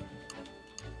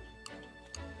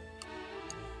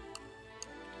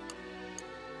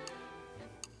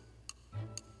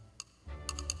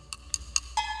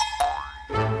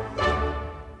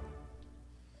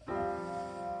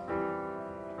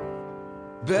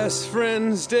 Best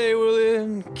friends, they will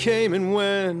in, came and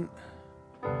went,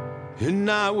 and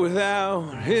not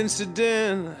without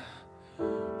incident.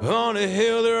 On a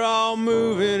hill they're all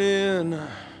moving in,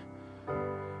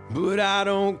 but I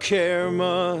don't care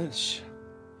much.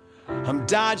 I'm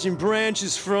dodging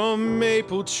branches from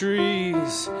maple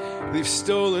trees. They've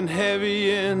stolen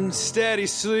heavy and steady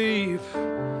sleep.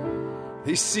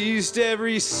 They seized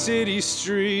every city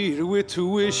street with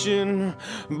tuition,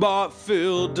 bought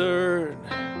filled dirt.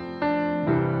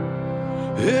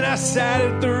 And I sat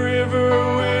at the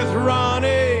river with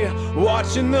Ronnie,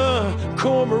 watching the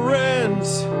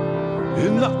cormorants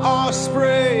and the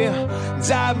osprey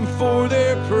diving for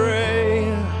their prey.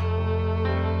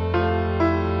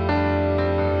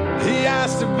 He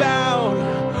asked about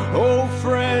old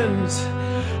friends.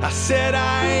 I said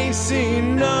I ain't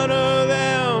seen none of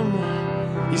them.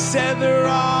 He said they're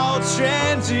all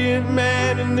transient,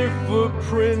 man, and their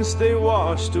footprints they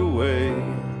washed away.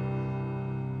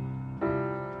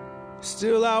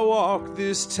 Still I walk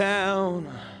this town,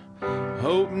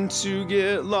 hoping to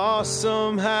get lost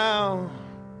somehow.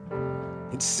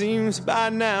 It seems by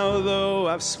now, though,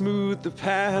 I've smoothed the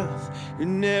path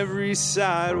in every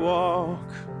sidewalk.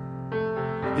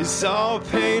 It's all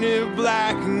painted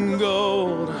black and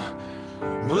gold,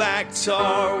 black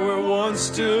tar where once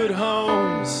stood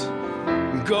homes,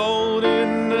 gold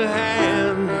in the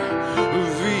hand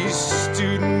of each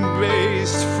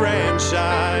student-based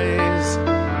franchise.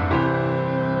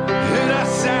 And I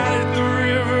sat at the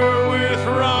river with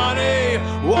Ronnie,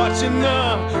 watching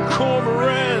the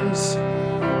cormorants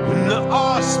and the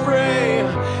osprey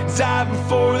diving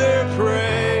for their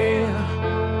prey.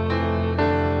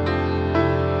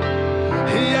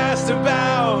 He asked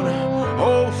about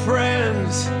old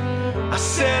friends. I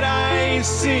said I ain't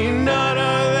seen none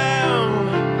of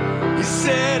them. He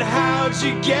said, how'd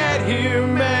you get here,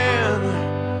 man?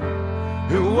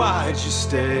 And why'd you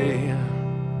stay?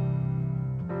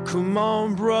 Come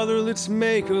on, brother, let's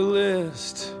make a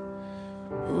list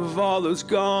of all those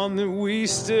gone that we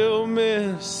still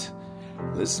miss.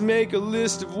 Let's make a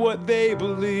list of what they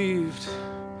believed,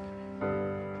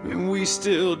 and we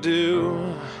still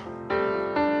do.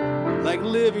 Like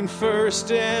living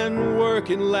first and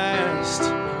working last,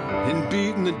 and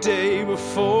beating the day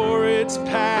before it's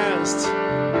past.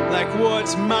 Like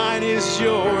what's mine is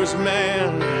yours,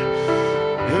 man,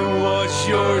 and what's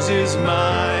yours is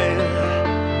mine.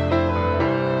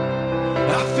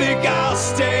 I think I'll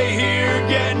stay here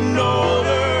getting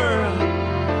older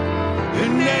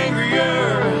and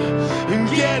angrier and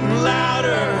getting louder.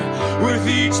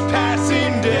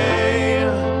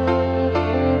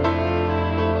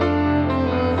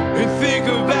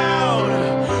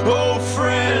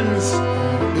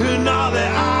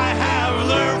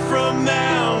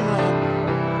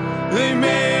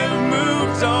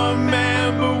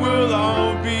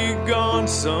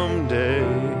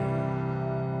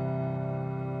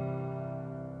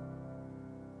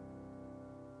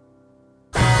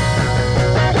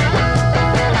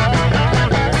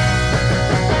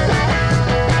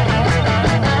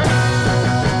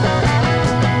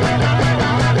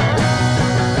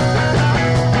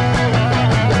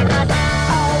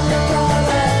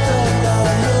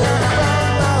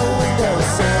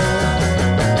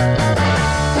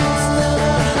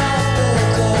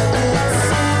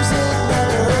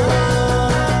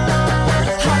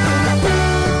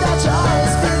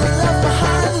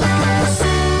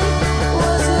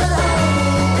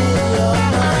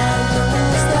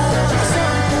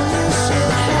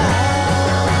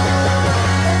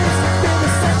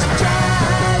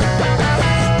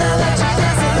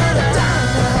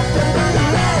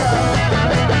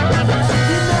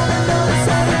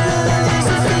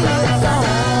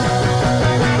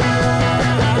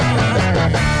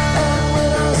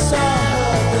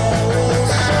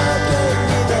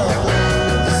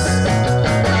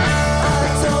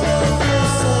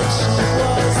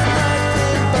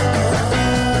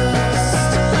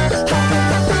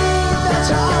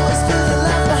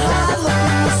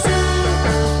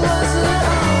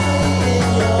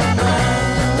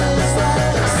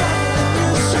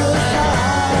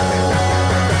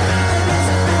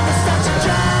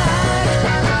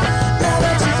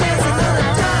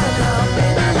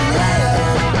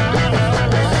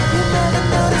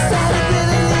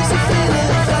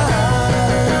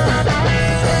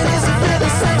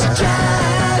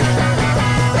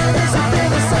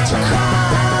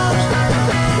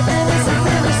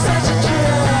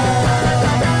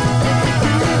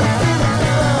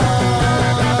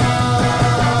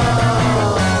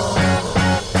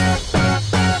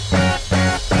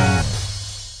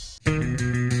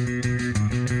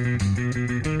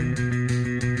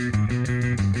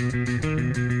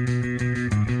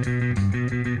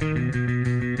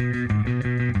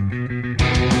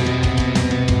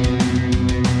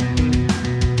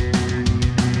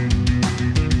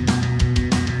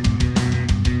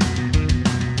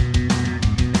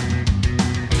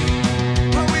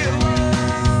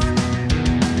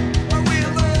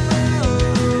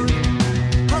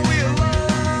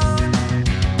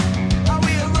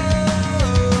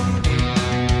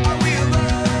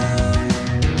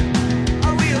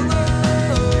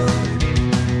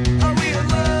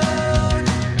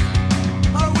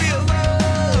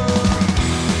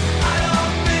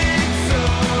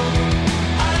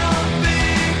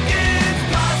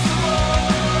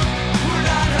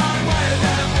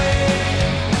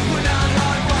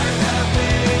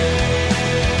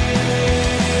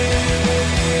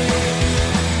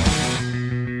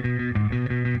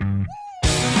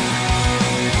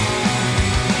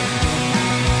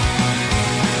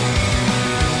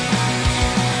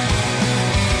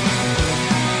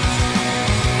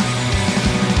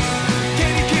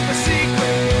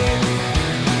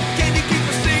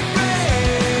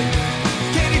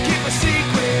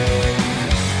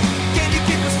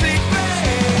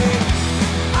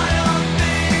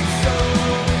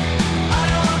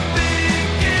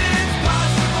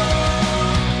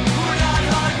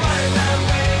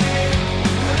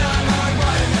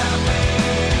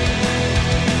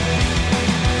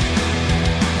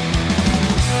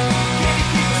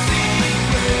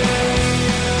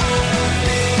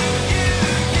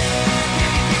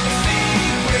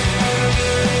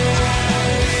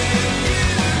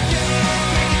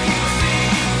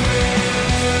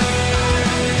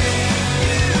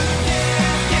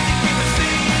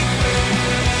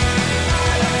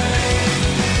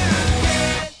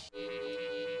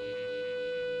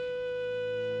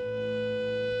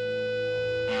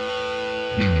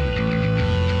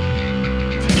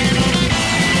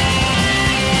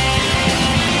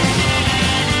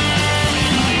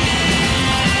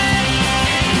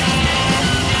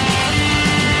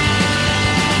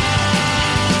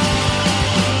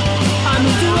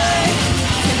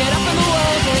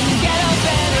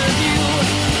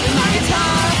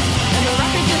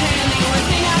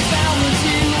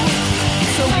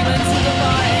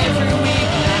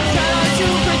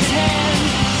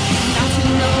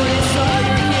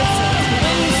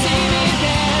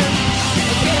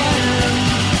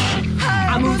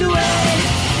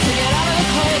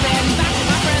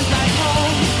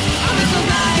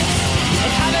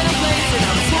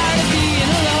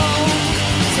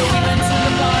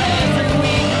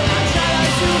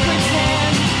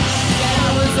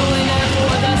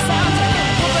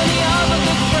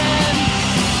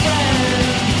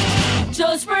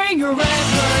 bring your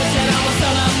records and I will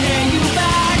somehow pay you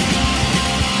back.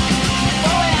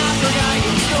 Oh, and I forgot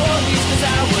your stories 'cause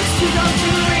I was too drunk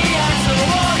to react. So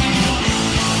won't you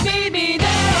meet me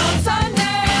there on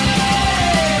Sunday?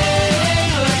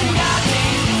 'Cause you got me,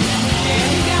 yeah,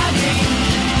 you got me.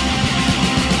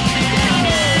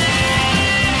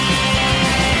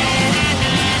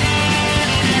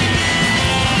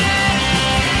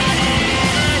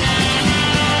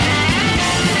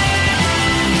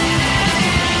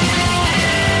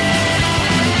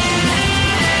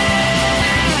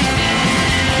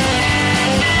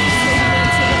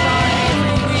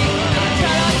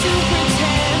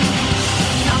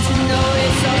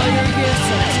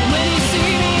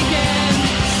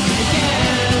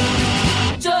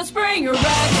 Just bring your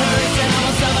records and I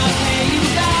will somehow pay you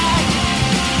back.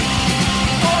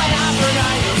 Oh, and I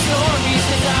forgot your stories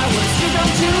 'cause I was too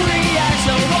drunk to react.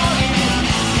 So won't you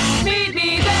meet me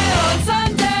there on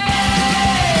Sunday?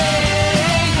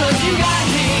 'Cause you got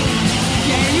me,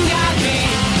 yeah, you got me.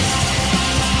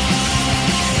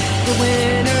 The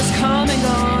winter's come and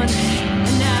gone,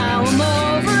 and now I'm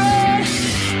over it.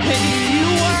 Maybe you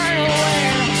weren't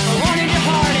aware. I wanted your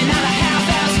heart and not a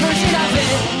half-assed version of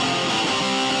it.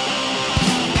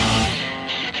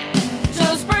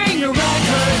 Just bring your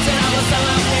records and I will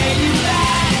somehow pay you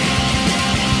back.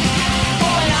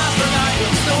 Oh, and I forgot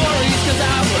your stories 'cause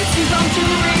I was too drunk to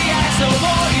react. So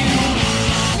won't you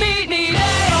meet me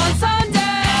there on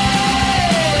Sunday?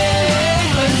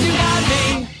 'Cause you got me,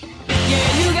 yeah,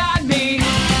 you got me.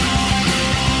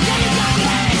 Yeah, you got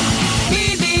me.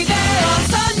 Meet me there on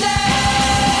Sunday.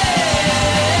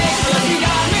 'Cause you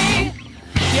got me,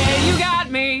 yeah, you got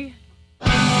me.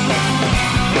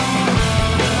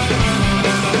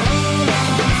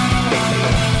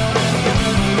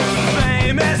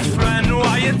 Famous friend,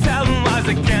 why you telling lies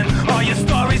again? All your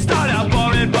stories start out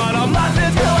boring, but I'm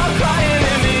laughing till I'm crying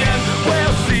in the end.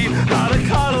 We'll see how to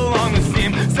cut along the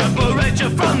seam, separate you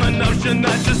from the notion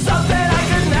that you're something I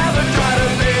could never try to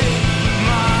be.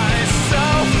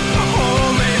 Myself,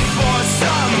 only for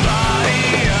somebody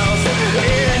else.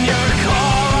 In your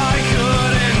car, I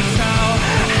couldn't tell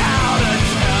how to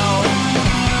tell.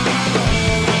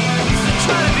 So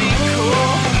try to be cool.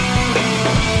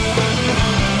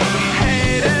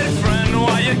 Hated friend,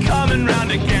 why you coming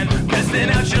round again? Pissing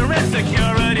out your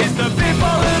insecurities. The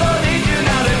people who don't need you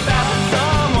now, they found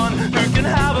someone who can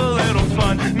have a little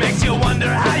fun. Makes you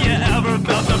wonder how you ever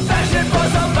felt affection for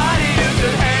somebody who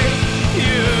could hate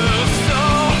you so.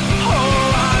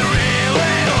 Oh, I'd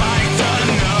really like to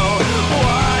know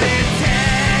what it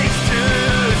takes to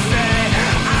say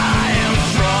I am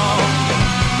strong.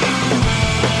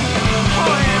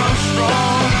 I am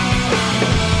strong.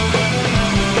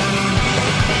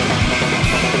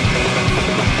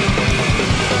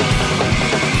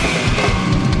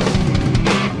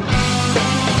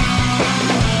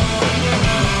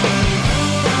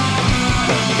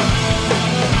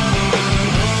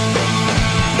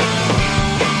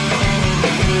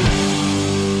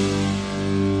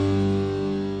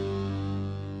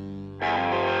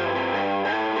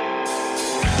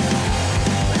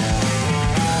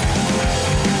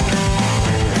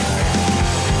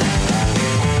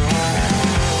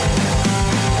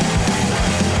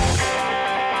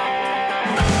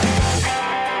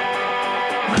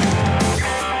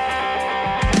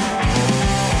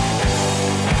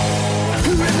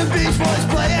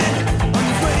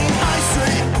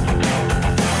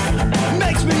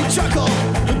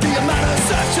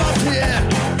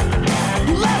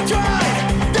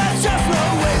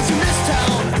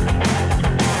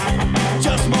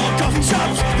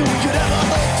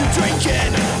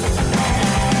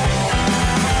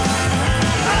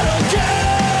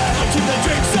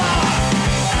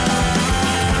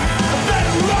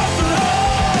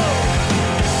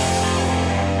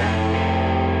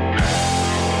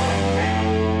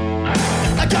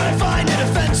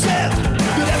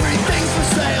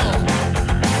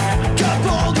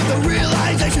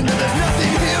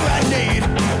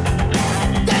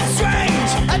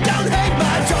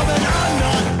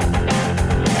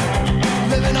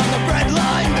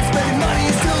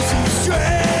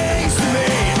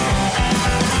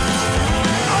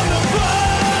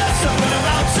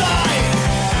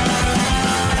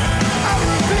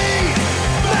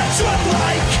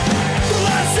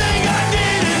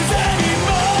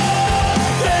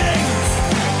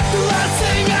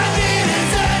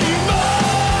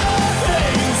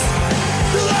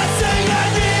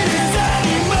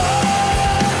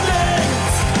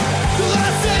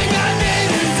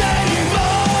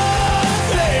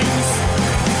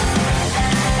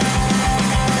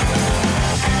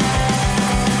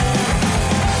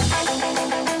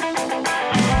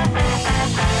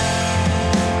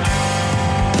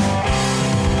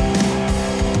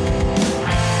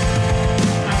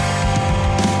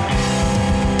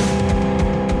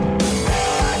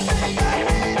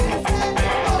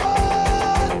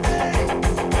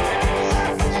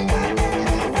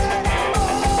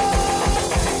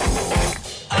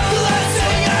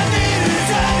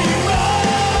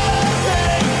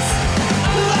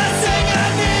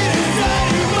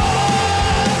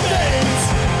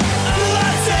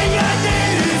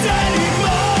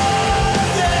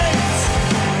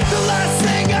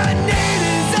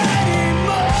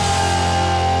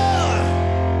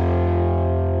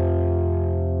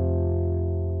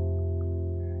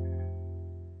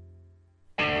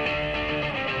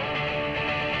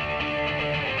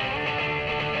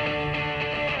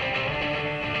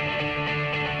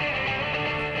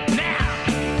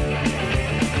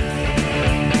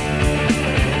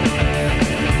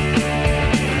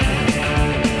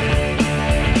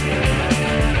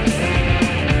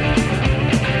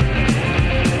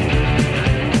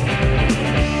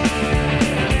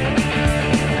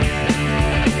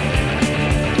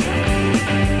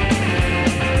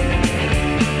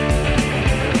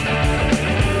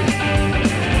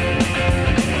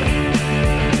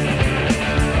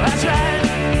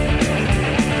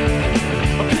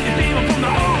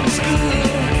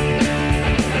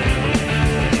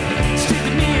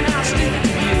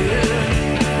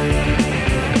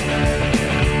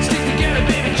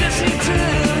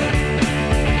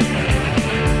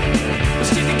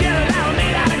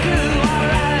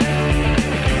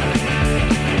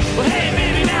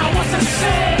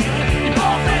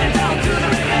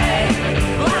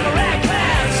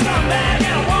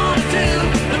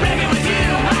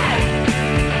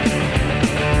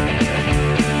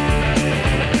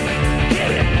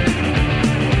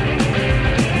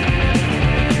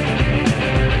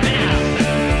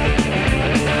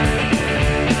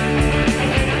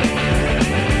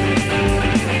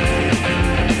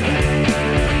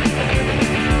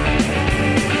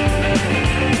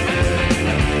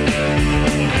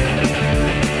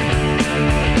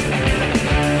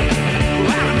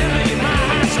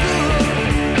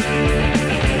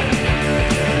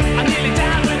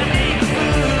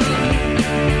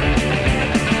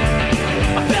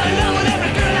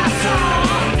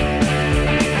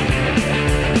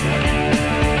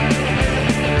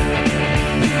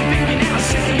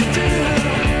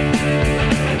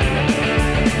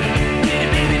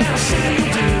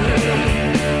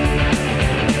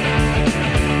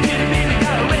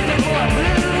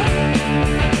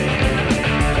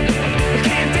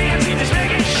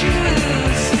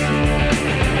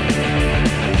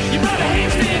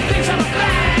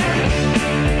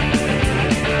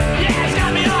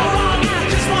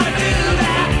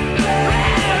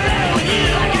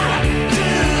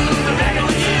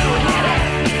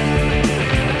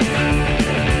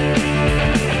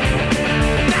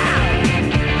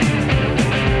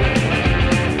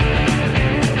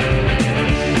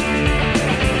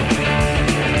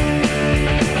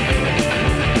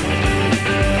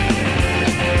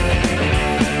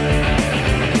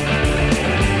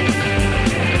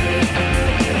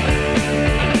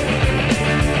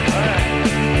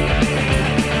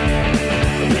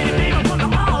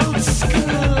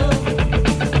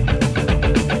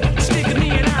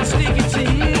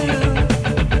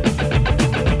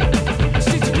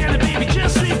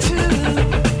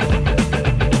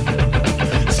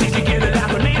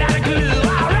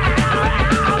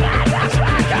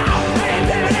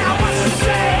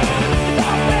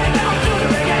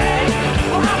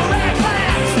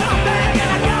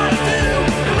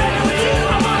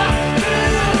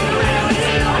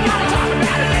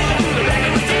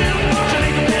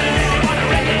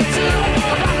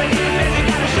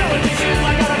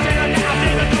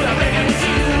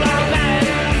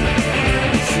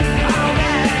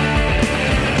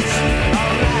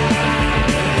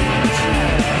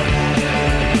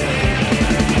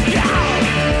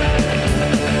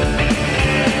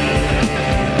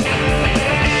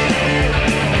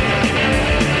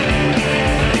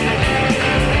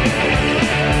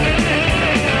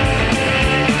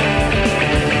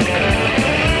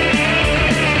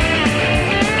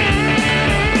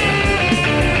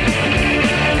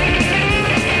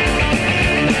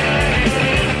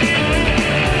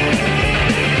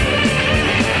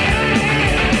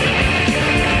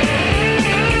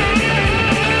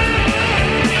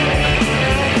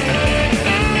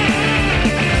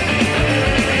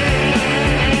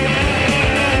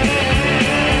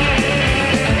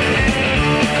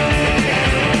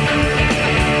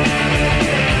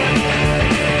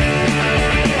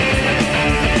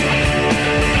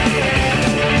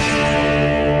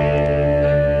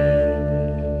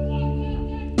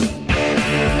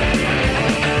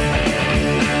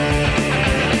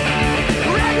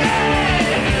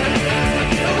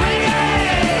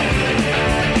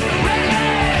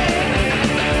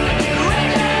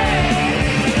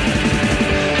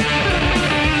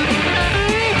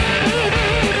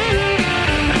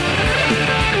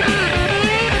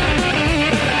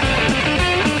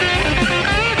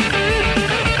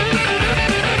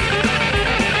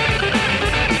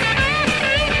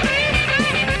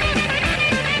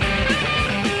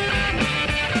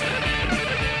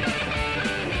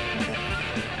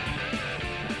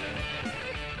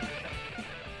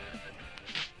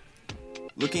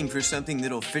 Looking for something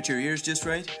that'll fit your ears just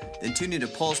right? Then tune into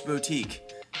Paul's Boutique.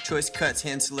 Choice cuts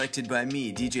hand-selected by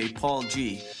me, DJ Paul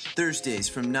G. Thursdays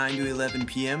from 9 to 11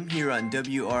 p.m. here on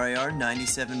WRIR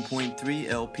 97.3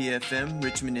 LPFM,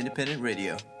 Richmond Independent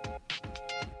Radio.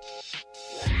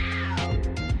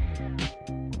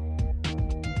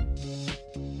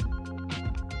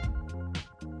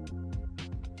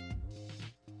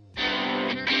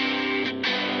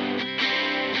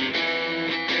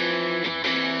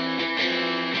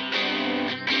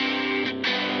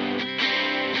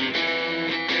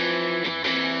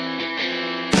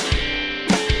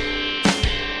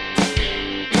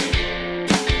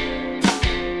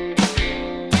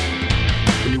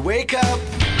 Wake up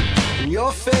in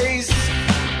your face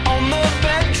on the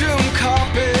bedroom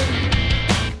carpet.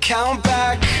 Count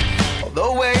back all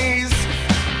the ways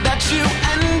that you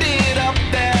ended up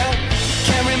there. You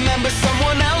can't remember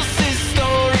someone else's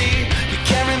story. You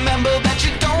can't remember that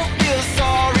you don't feel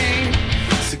sorry.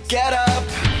 So get up,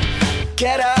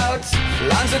 get out.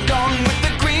 Lines are gone with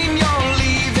the green, you're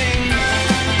leaving.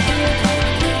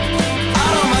 I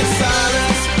don't mind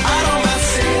silence, I don't mind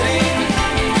sitting.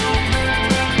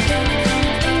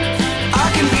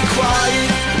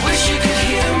 Quiet, wish you could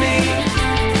hear me.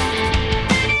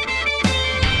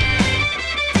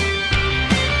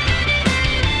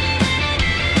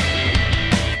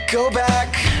 Go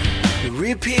back,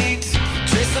 repeat,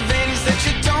 trace the veins that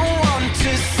you don't want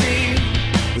to see.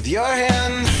 With your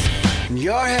hands and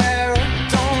your hair,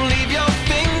 don't leave your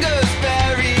fingers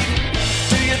buried.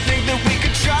 Do you think that we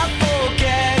could try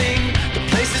forgetting the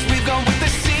places we've gone with the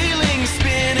ceiling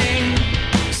spinning?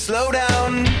 Slow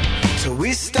down till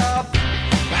we stop.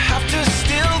 I have to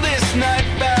steal this night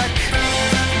back.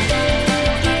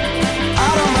 I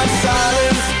don't mind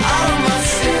silence, I don't mind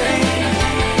sitting.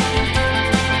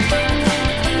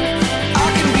 I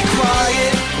can be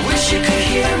quiet, wish you could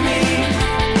hear me.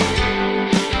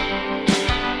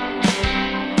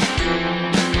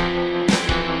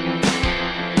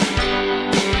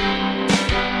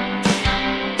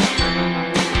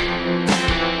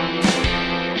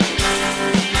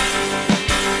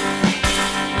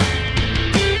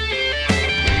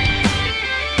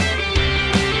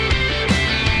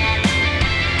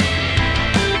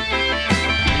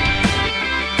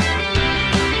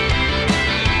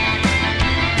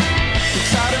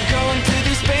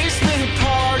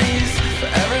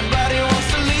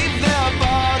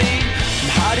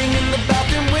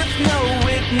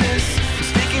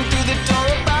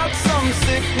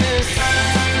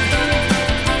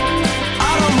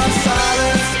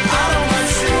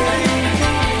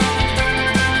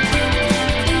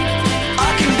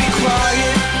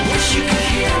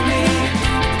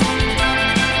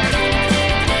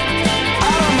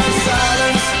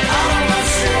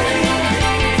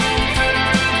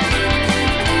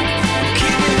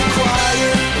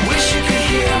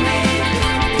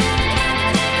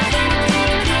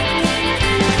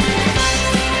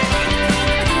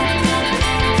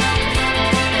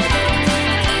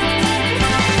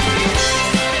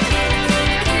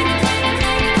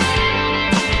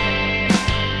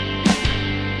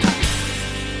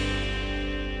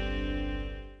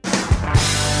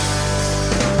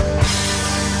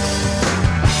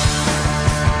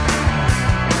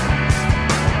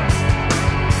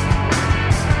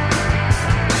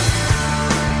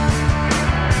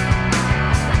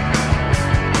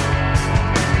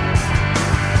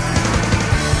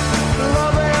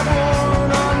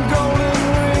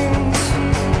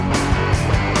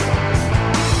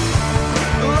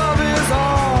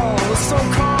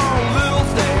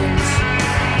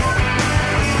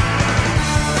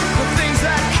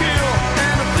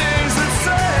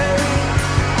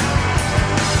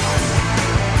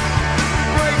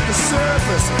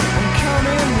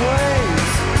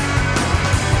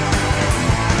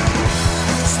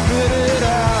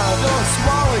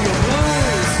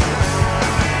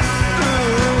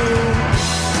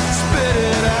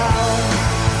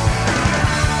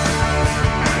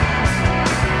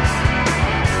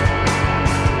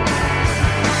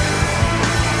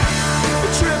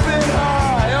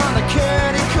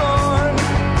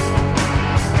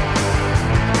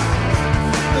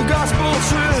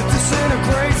 Truth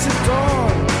disintegrates at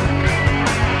dawn.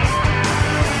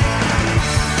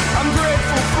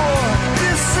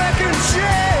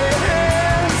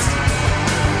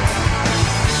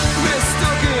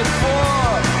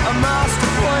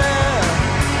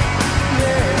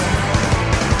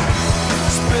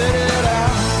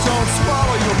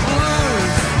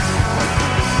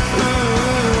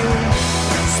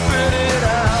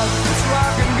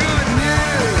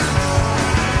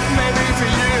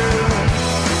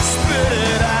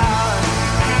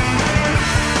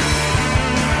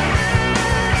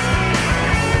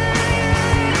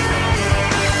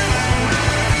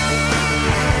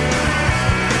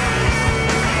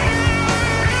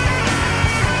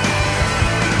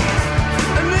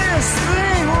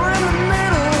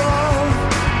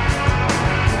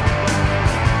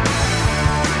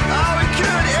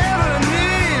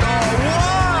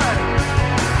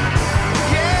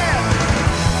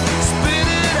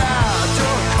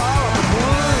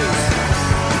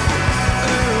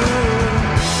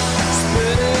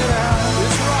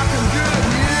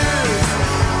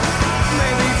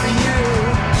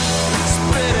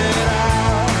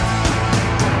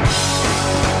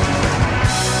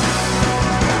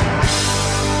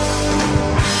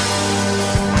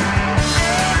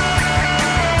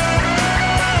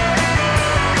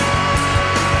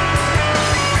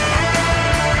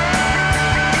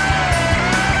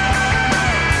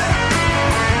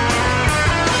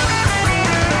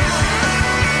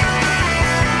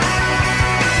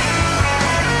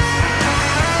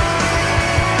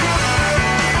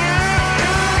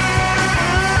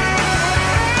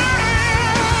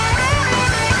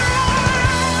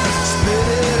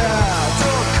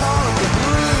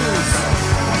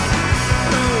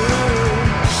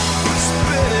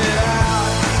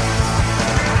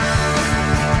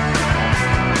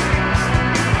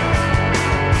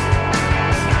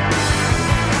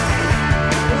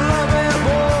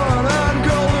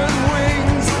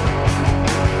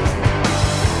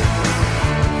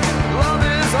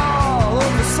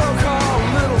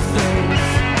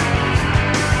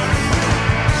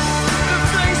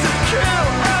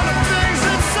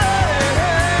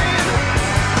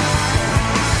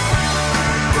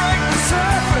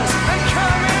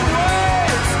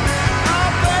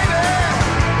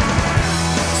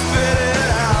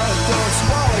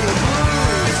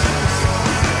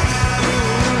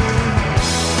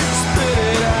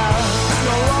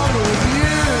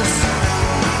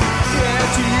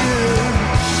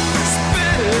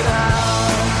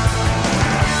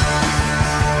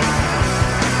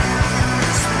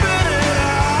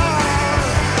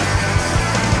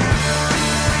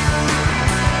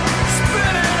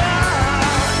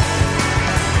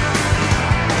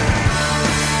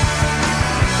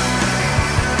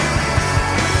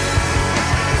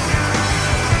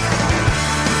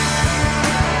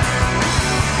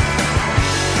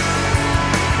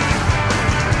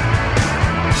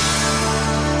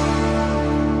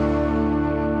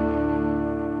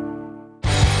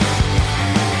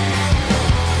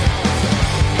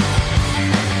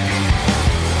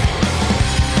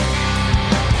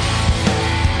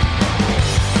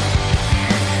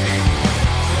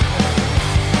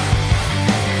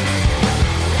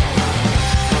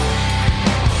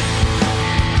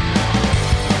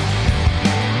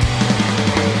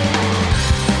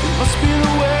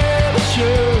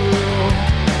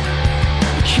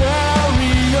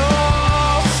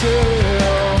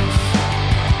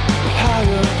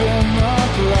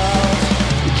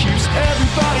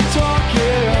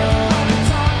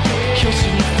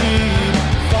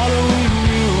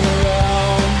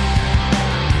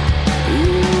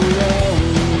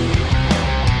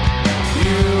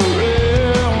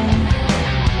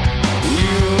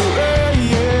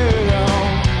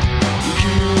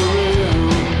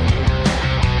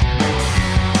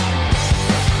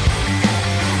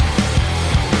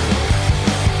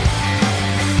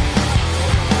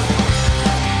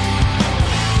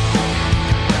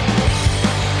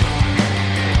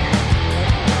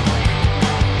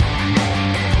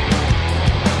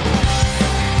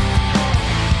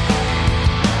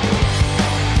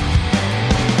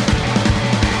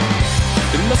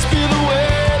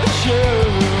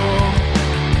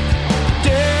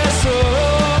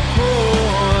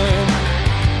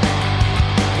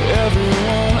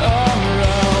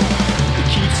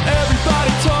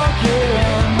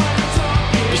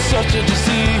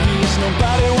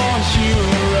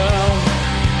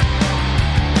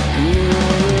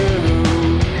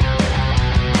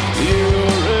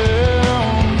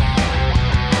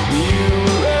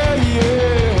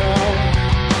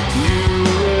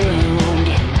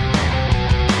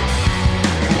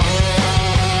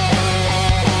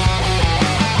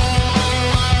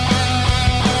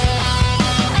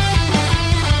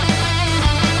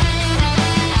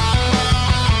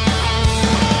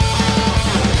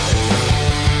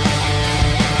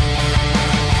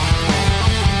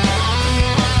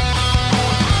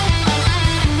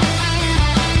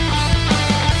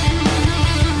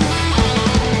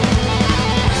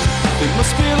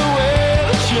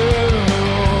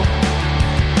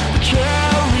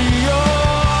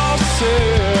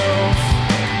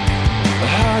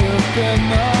 in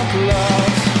the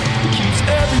clouds. It keeps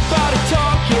everybody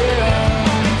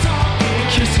talking,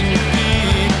 kissing your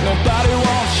feet. Nobody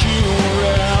wants you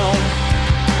around.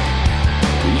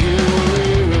 You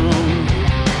around.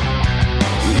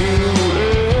 You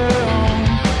around.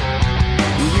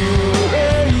 You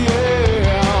around.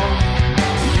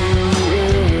 You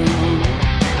around.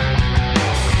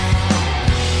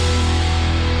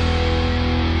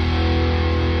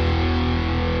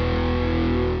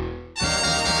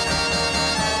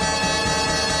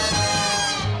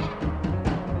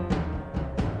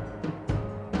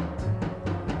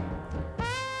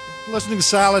 Listening to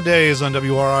Salad Days on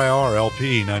WRIR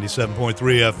LP 97.3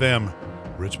 FM,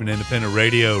 Richmond Independent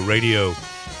Radio, radio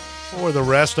for the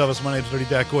rest of us. My name's Dirty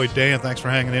Dacoy Dan. Thanks for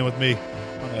hanging in with me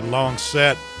on that long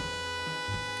set.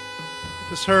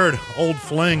 Just heard Old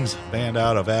Flings, band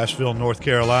out of Asheville, North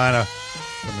Carolina,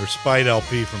 from their Spite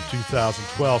LP from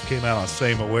 2012, came out on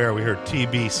Same Aware. We heard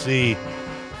TBC.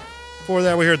 Before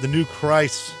that, we heard The New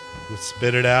Christ with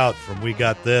Spit It Out from We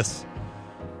Got This.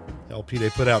 LP they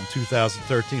put out in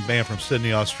 2013, band from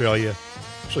Sydney, Australia.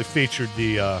 Actually featured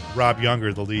the Rob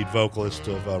Younger, the lead vocalist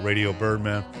of Radio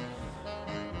Birdman.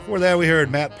 Before that, we heard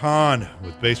Matt Pond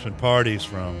with Basement Parties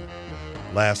from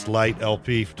Last Light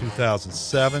LP from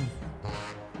 2007.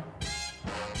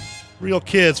 Real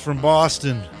Kids from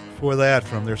Boston. Before that,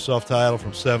 from their self-titled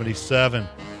from 77,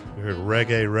 we heard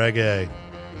Reggae.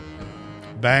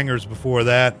 Bangers before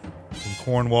that from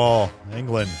Cornwall,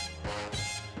 England.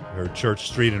 We heard Church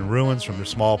Street in Ruins from their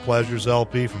Small Pleasures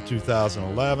LP from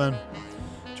 2011.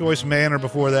 Joyce Manor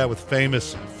before that with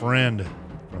Famous Friend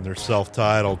from their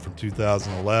self-titled from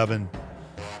 2011.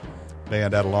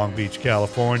 Band out of Long Beach,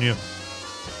 California.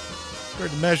 We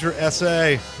heard the Measure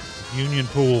SA, Union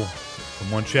Pool,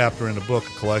 from One Chapter in the Book,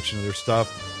 a collection of their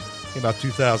stuff. Came out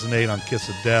 2008 on Kiss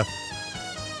of Death.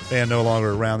 Band no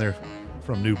longer around there,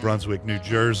 from New Brunswick, New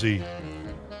Jersey.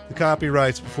 The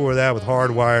Copyrights before that with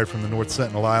Hardwired from the North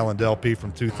Sentinel Island LP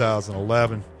from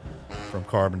 2011 from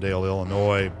Carbondale,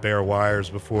 Illinois. Bare Wires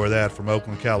before that from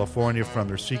Oakland, California from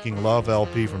their Seeking Love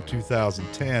LP from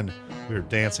 2010. We were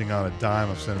Dancing on a Dime.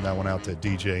 I'm sending that one out to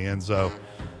DJ Enzo.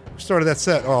 We started that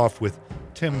set off with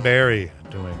Tim Barry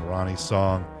doing Ronnie's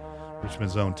song,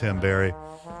 Richmond's own Tim Barry,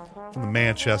 from the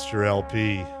Manchester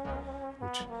LP,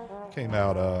 which came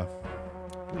out, I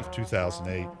believe,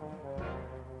 2008.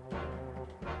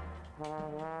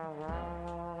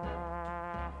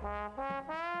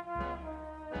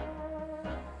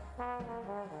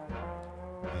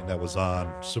 That was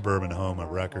on Suburban Home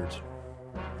Records.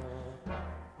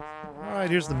 All right,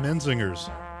 here's the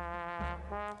Menzingers.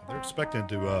 They're expecting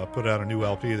to put out a new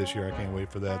LP this year. I can't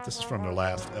wait for that. This is from their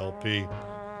last LP.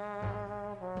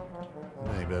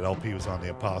 The name of that LP was On the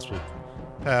Impossible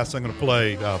Past. I'm going to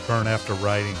play Burn After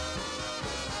Writing.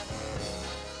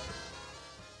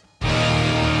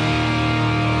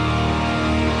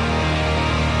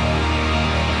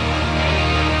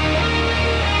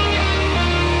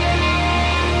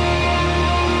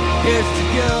 Here's to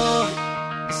you,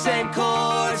 the same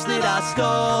chords that I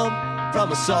stole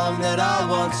from a song that I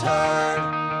once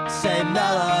heard. Same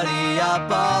melody I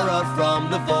borrowed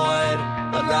from the void.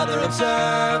 I'd rather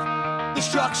observe the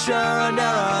structure and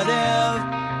narrative.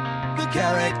 The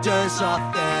characters are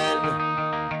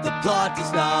thin, the plot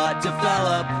does not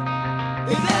develop.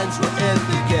 It ends where it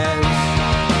begins.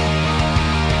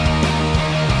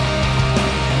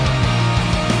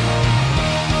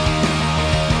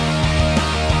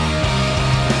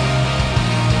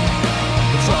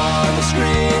 On the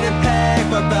screen and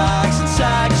paperbacks and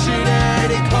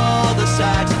sectionating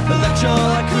cul-de-sacs,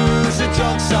 electro-haikus and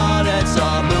drunk sonnets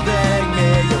are moving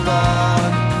me along.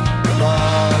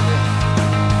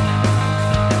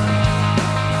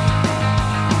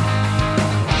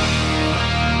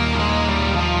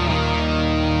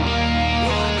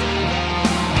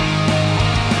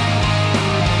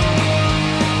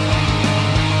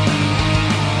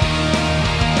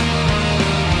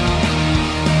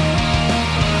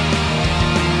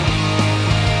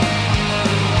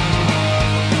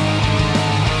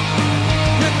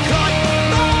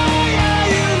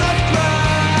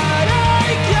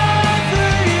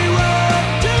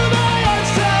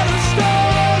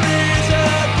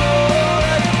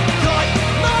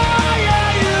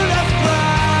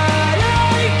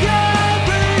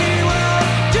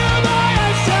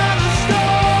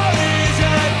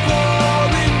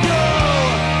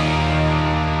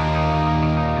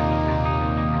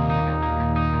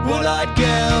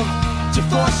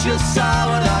 Force your sigh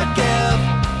when I give,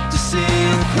 to see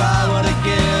you cry when I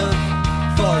give,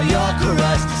 for your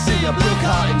caress, to see your blue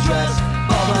cotton dress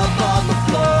fall up on the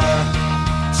floor.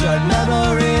 Certain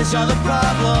memories are the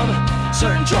problem,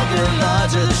 certain drunken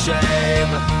lines are the shame.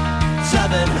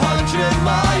 700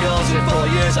 miles in 4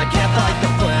 years, I can't fight the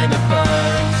flame, it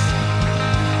burns.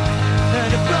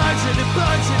 And it burns, and it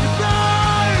burns, and it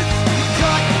burns. You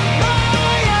cut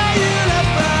my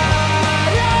universe,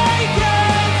 I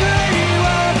can't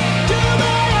freeway. To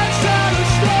my eyes tell the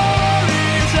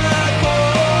stories and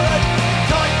more.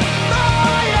 Cut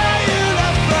my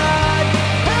universe,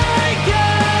 I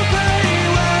can't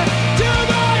freeway. To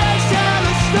my eyes tell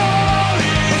the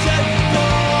stories and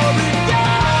more.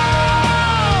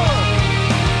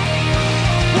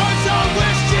 Once I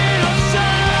wished it on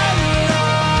satellite.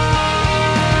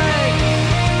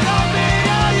 Love me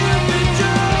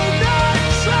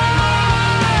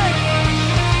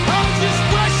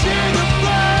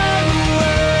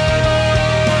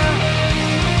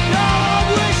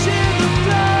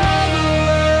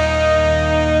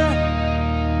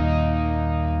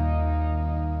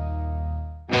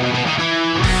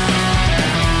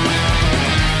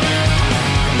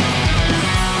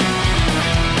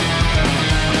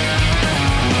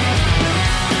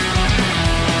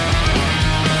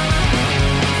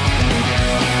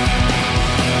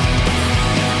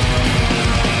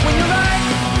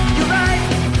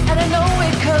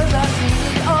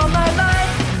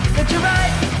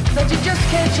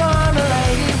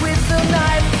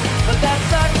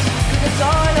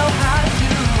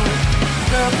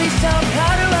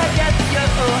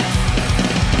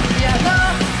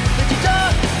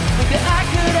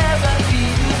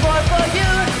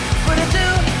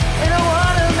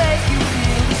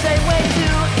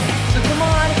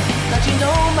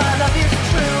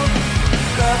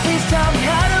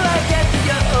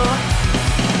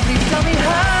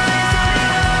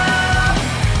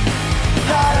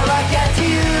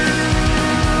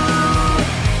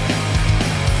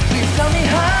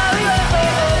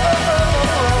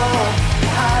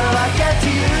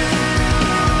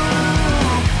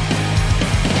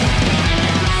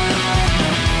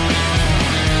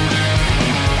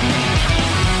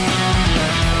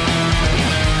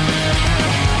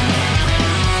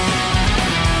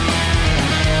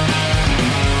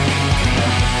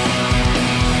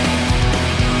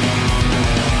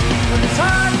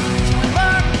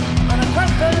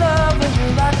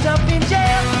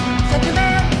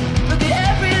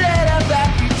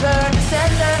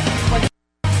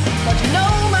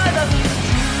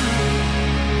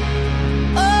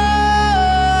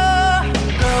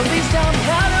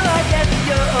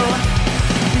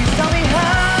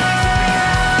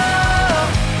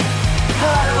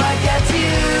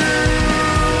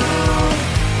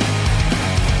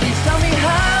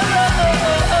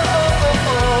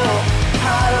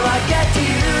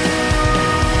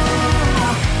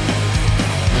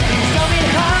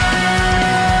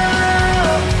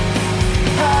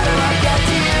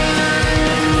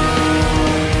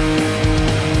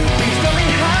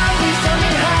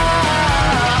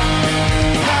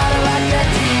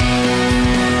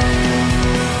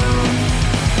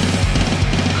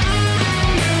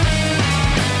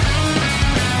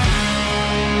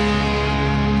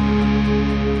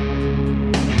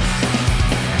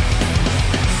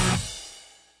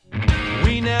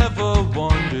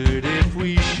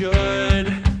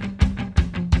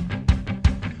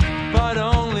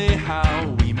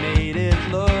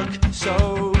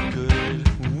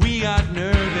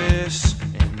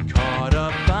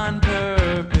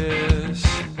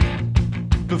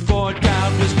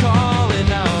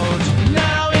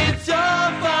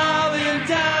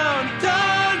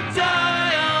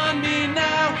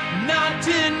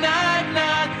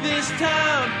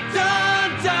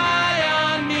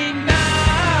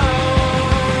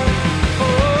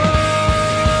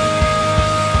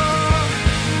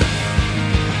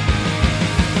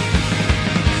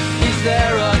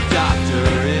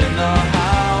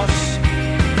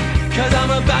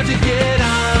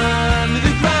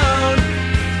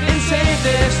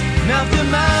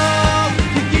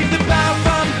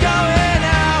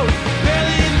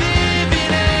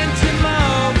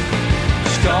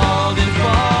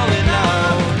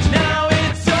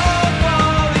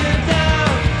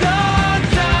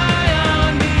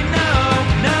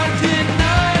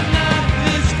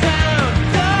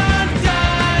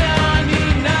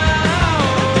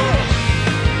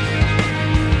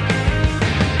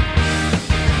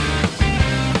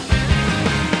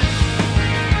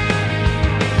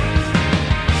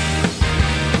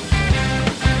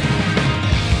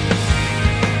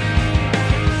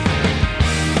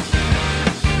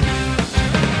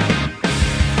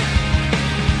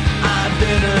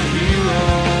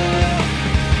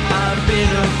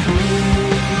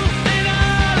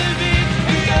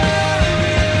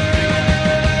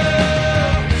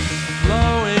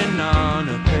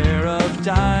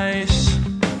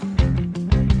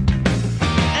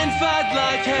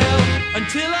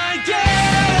till I get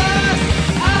us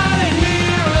out of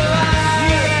here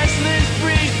alive. You restless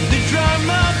breeze, the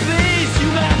drummer plays. You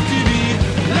have to be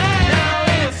let out.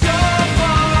 It's all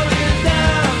falling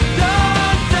down.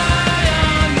 Don't die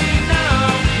on me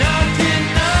now. Not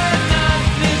tonight, not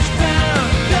this town.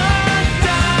 Don't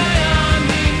die on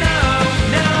me now.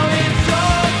 Now it's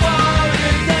all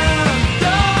falling down.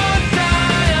 Don't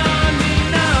die on me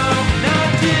now.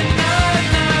 Not tonight,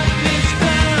 not this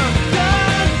town.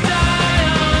 Don't die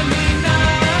on me now.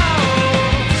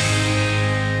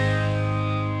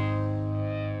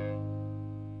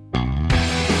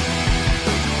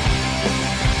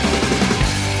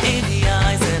 In the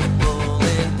eyes and a bowl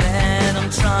in bed, I'm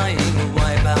trying to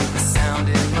wipe out the sound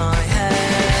in my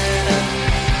head.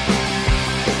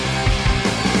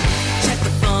 Check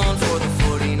the phone for the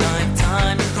 49th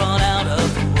time. You crawled out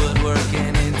of the woodwork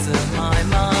and into my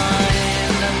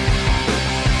mind.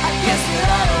 I guess that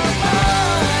I don't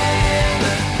mind.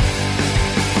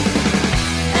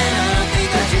 And I don't think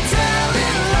that you're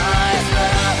telling lies,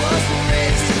 but I wasn't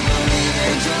raised to believe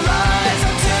in your lies.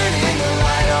 I'm turning the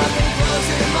light off and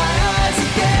closing my eyes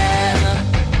again.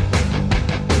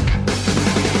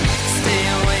 Stay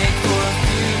awake for a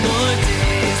few more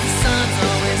days. The sun's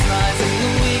always rising, the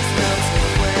weeks melt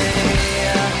away.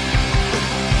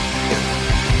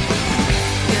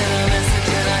 Get a message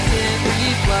and I hit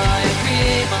reply. I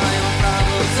create my own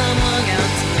problems, I'm hung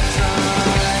out to dry.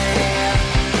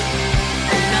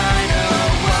 And I know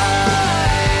why.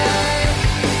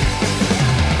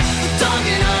 The dog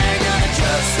and I are gonna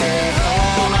just stay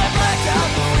home. I blacked out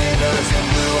the windows and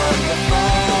blew up the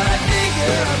phone. I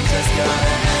figure I'm just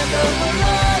gonna end up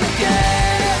alone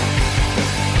again.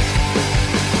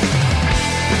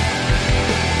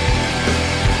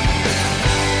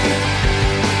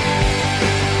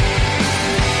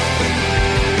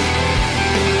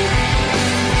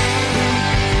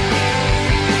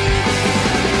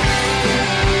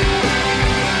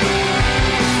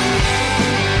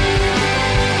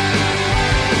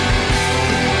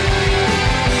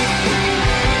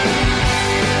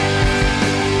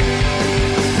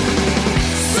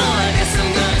 So I guess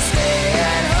I'm gonna stay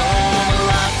at home,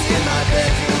 locked in my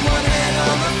bedroom, one hand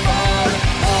on the phone,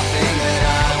 hoping that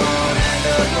I won't end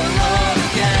up alone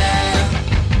again.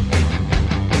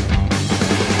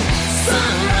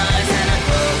 Sunrise and I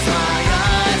close my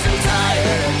eyes. I'm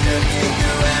tired of drifting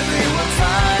through everyone's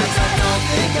lives. I don't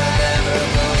think I've ever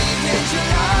believed in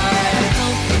July. I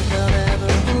don't think I've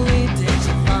ever believed in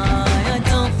July. I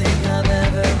don't think I've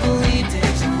ever believed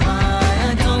in July.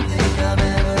 I don't think I've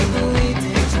ever believed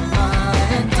in July.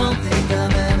 I don't think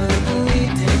I've ever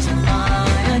believed in July.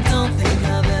 I don't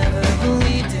think I've ever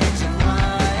believed in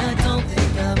July. I don't think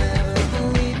I've ever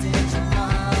believed in July.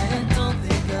 I don't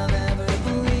think I've ever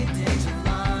believed in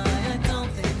July. I don't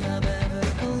think I've ever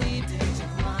believed in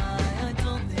July. I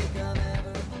don't think I've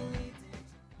ever believed in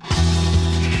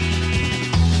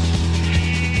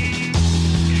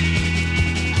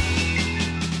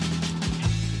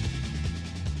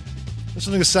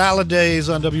Listening to Salad Days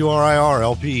on WRIR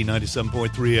LP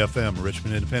 97.3 FM,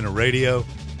 Richmond Independent Radio.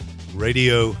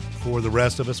 Radio for the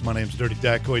rest of us. My name's Dirty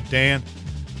Dacoit Dan.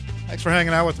 Thanks for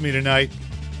hanging out with me tonight.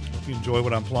 Hope you enjoy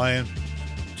what I'm playing.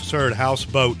 Just heard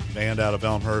Houseboat, band out of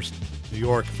Elmhurst, New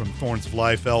York, from Thorns of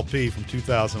Life LP from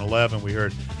 2011. We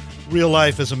heard Real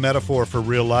Life as a Metaphor for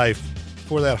Real Life.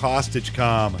 Before that, Hostage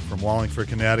Calm from Wallingford,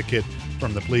 Connecticut,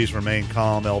 from the Please Remain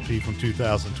Calm LP from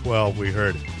 2012. We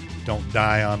heard Don't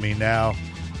Die on Me Now.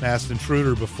 Masked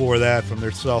Intruder before that from their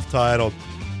self-titled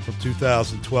from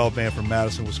 2012 band from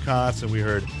Madison, Wisconsin. We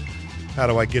heard How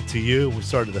Do I Get to You? We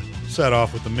started the set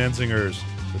off with the Menzingers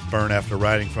with Burn After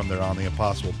Writing from their On the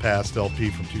Impossible Past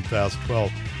LP from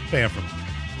 2012, band from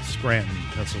Scranton,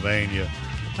 Pennsylvania.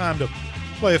 Time to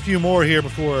play a few more here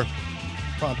before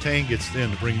Fontaine gets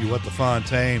in to bring you What the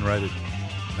Fontaine right at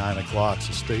 9 o'clock.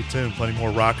 So stay tuned. Plenty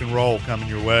more rock and roll coming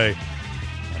your way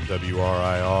on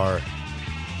WRIR.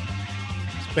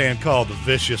 This band called The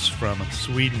Vicious from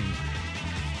Sweden.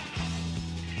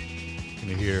 You're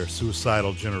going to hear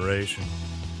Suicidal Generation.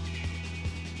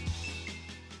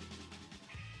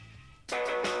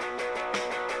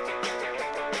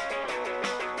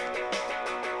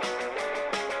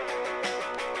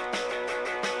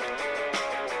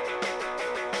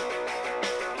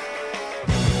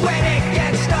 When it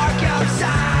gets dark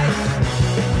outside,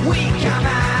 we come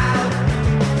out.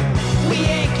 We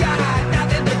ain't got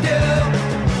nothing to do.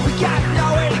 We got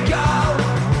nowhere to go.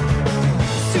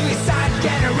 Suicide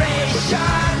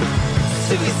generation,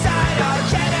 suicidal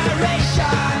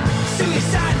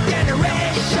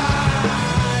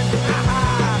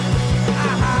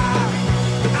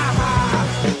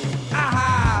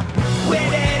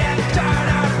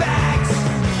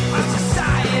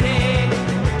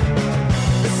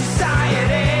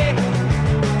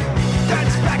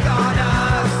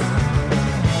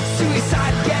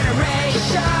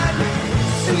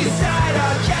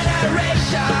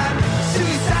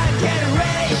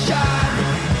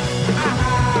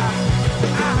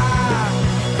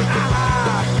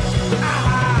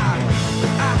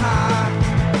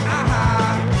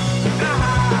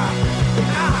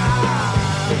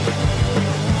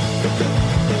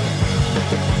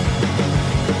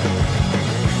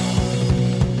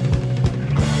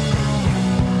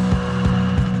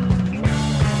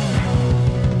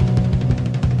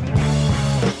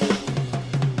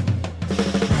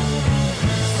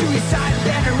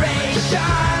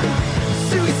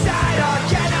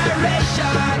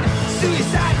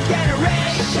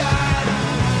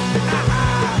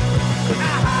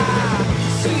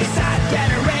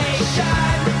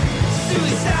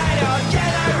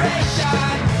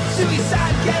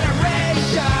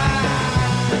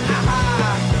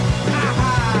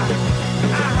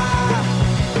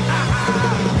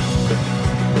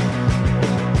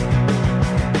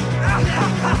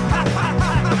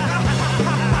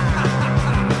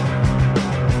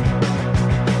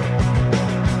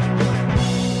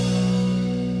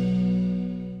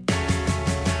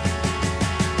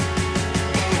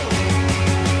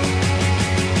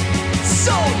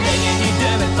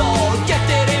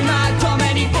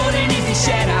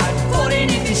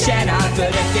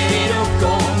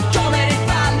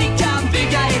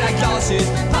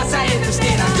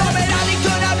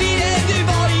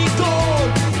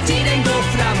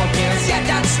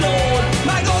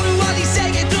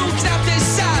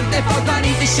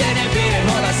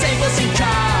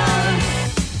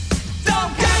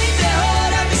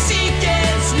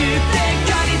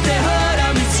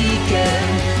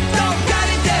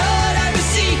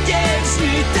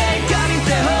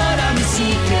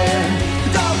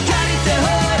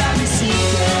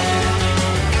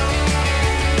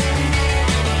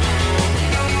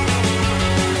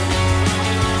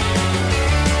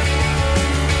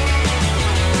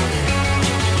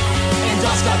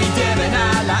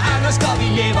Hur ska vi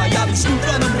leva? Jag vill sno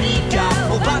från de rika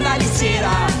och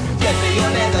vandalisera. Hjälp mig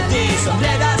att rädda det som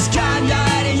räddas kan. Jag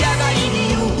är en jävla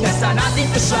idiot, nästan allting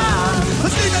försvann. Har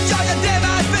slutat jaga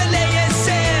drömmar för länge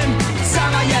sen.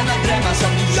 Samma jävla drömmar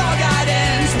som ni jagar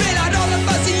än. Spelar rollen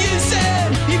fast i ljusen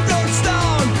ifrån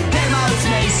stan. Hemma hos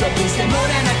mig så finns det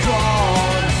månaderna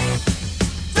kvar.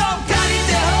 De kan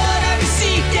inte höra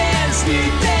musiken.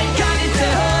 Snuten kan inte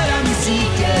höra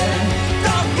musiken.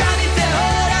 De kan inte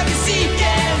höra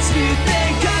musiken. Snuten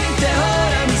kan inte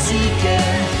höra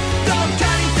musiken. De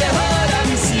kan inte höra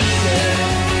musiken.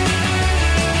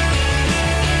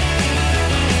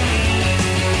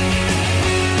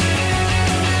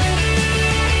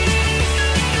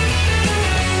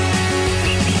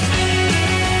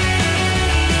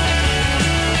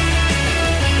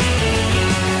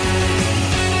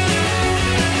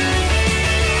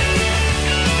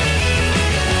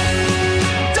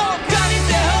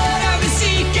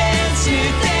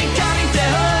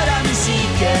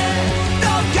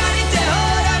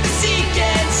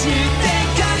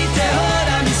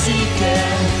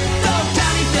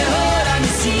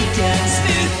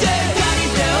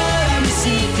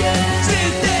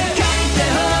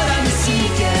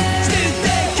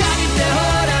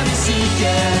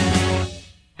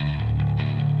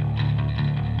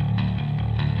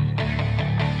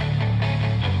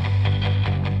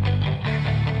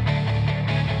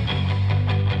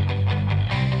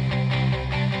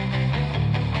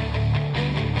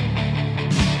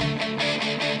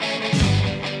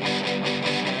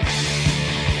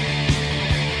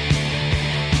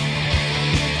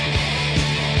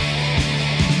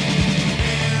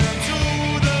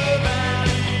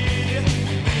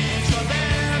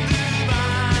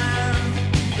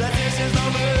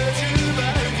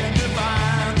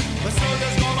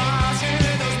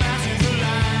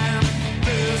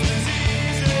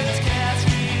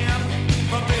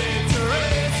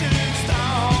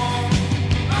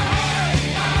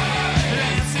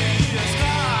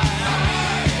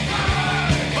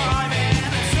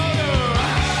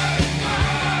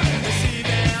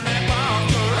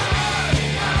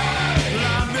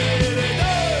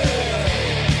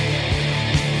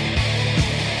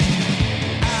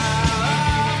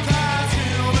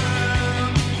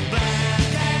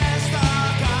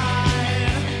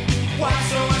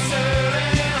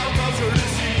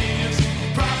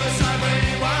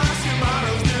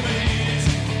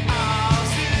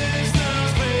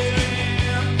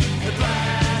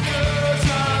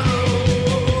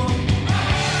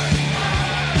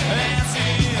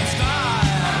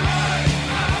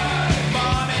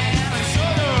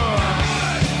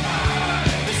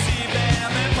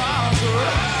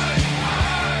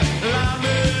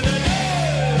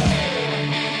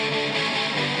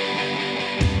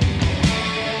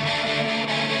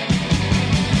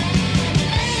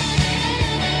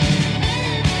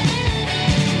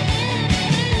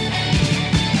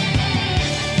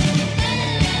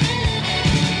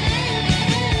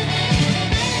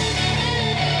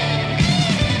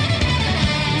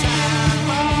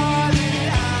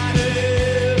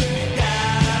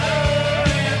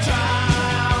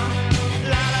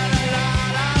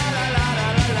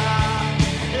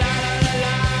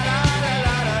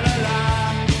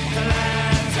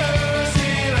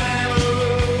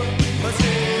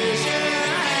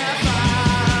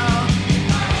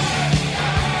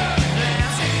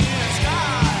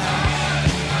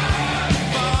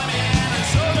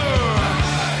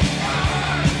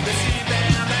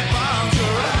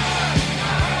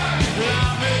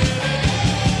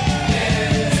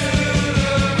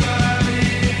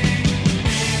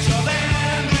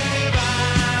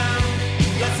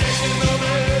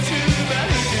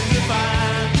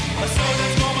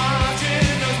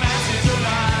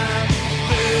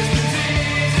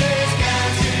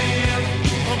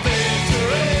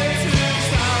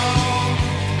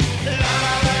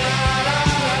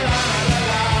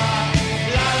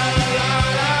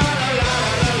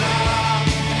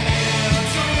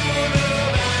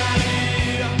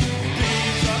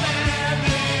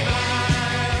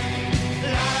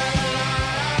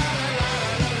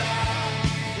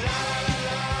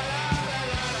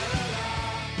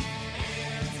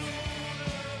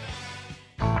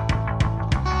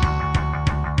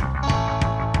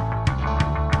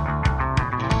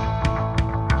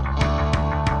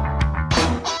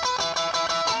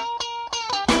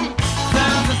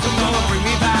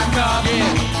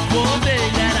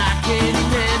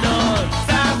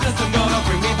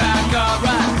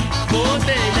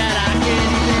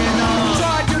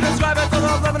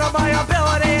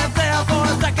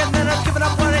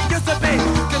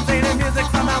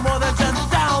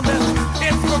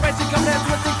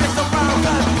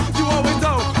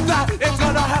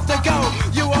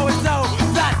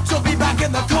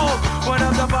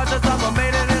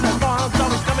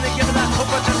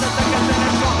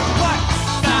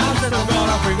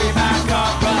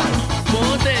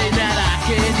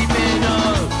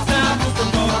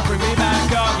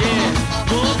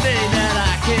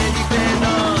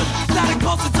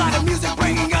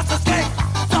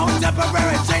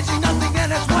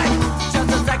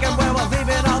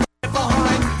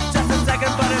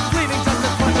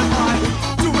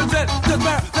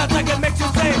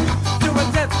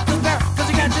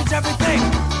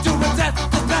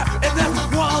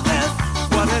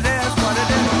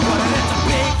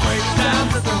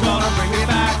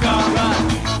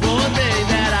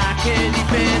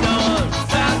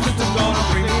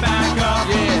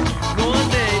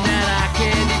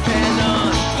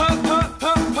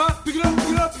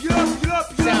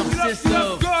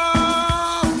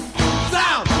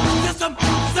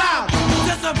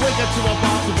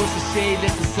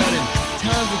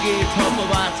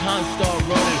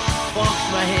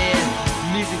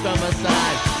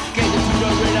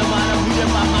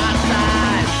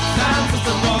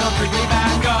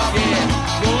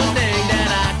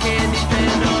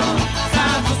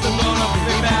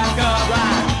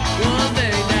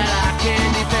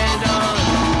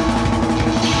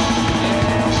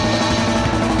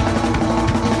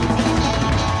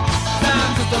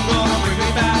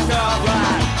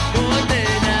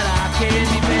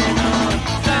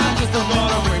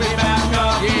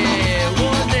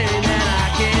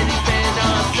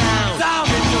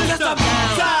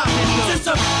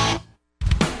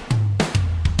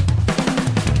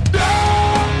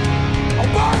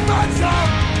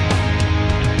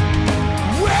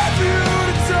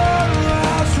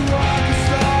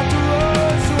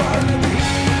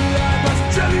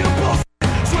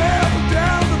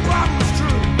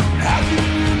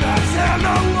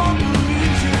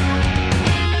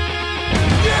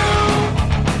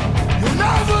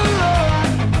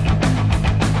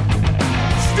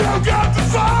 Stoke up the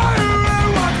fire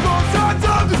and watch both sides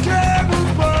of the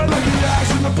candles burn. Like the ash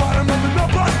in the bottom of an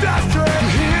up-bust ashtray. The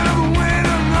heat of a wind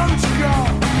and another cigar.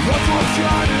 That's what's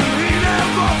trying to lean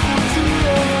and ruffle too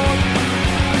long.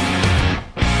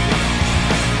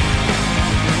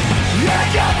 Yeah,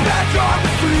 got back on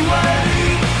the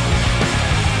freeway.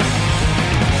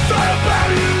 Thought about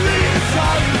you the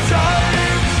entire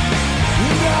time.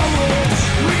 And I wish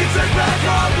we could take back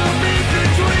all the mean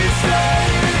things we say.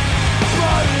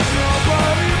 But if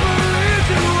nobody believes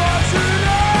in what you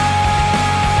know,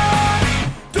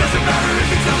 doesn't matter if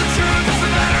you tell the truth,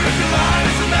 doesn't matter if you lie,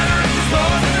 doesn't matter if you're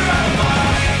supposed to out of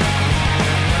mind.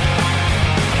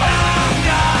 I'm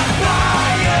not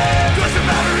buying. Doesn't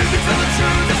matter if you tell the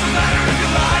truth, doesn't matter if you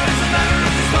lie, doesn't matter if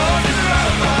you're supposed to out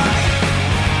of mind.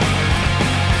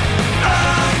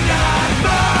 I'm not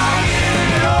buying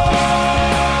it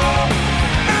all.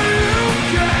 And you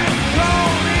can call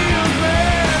me a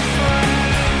best friend,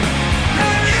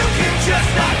 and you can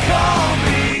just not call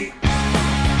me.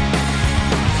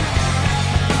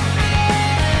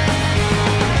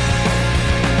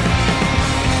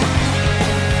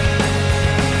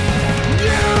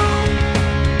 You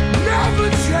never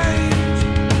change.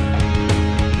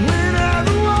 When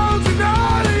the world's an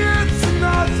audience and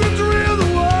nothing's real, the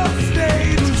world's a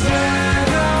stage. There's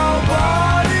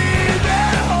nobody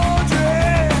that holds your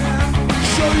hand,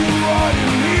 show you what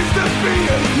it means to be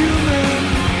a human.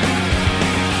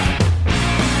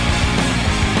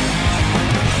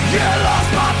 Yeah, lost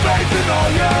my faith in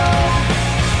all you.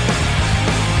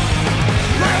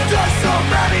 Lived us so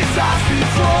many times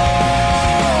before.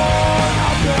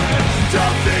 I bet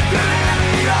don't think that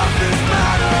any of this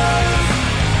matters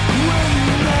when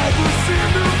you never seem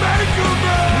to make a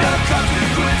move. No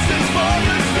consequences for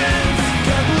your sins.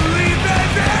 Can't believe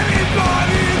there's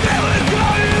anybody that would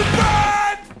call you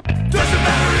bad. Doesn't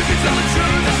matter if you tell the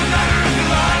truth, doesn't matter if you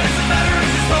lie, doesn't matter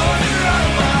if you're supposed to out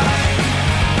of mind.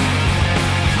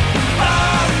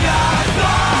 I'm not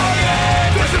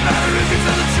buying. Doesn't matter if you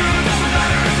tell the truth, doesn't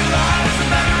matter if you lie, doesn't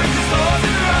matter if you're supposed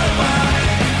to out of mind.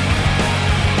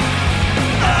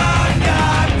 I'm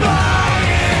not buying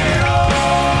it all.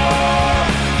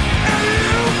 And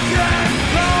you can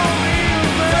call me a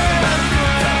man, and you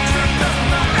can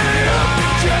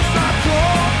just not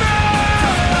call me. And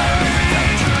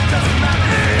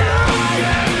you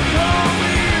can call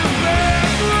me a man,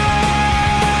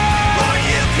 or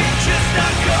you can just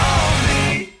not call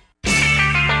me.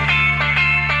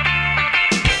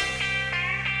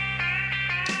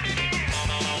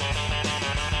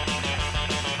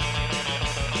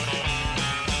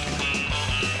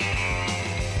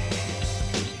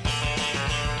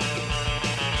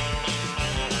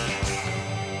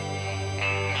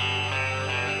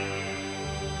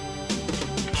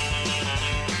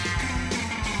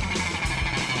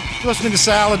 You're listening to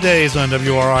Salad Days on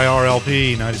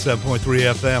WRIR-LP 97.3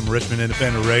 FM, Richmond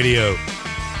Independent Radio.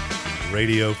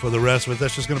 Radio for the rest of it.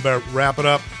 That's just going to wrap it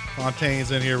up.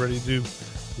 Fontaine's in here ready to do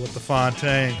What the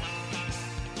Fontaine.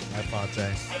 Hi,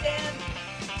 Fontaine.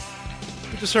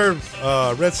 We just heard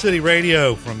Red City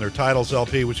Radio from their Titles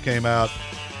LP, which came out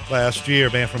last year, a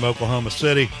band from Oklahoma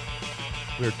City.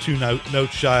 We were 2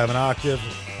 notes shy of an octave.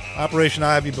 Operation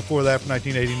Ivy before that from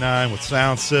 1989 with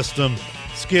Sound System.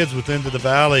 Skids with Into the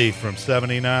Valley from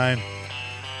 79.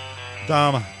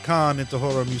 Dam Khan into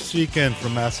Horror Musiken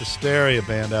from Massisteria, a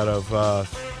band out of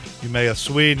Umeå,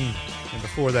 Sweden. And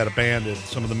before that, a band that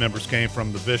some of the members came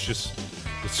from, The Vicious,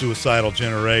 The Suicidal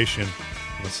Generation,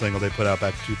 a single they put out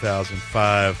back in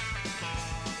 2005.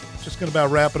 Just going to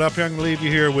about wrap it up here. I'm going to leave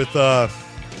you here with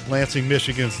Lansing,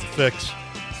 Michigan's The Fix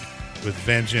with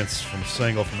Vengeance from a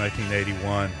single from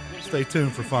 1981. Stay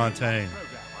tuned for Fontaine.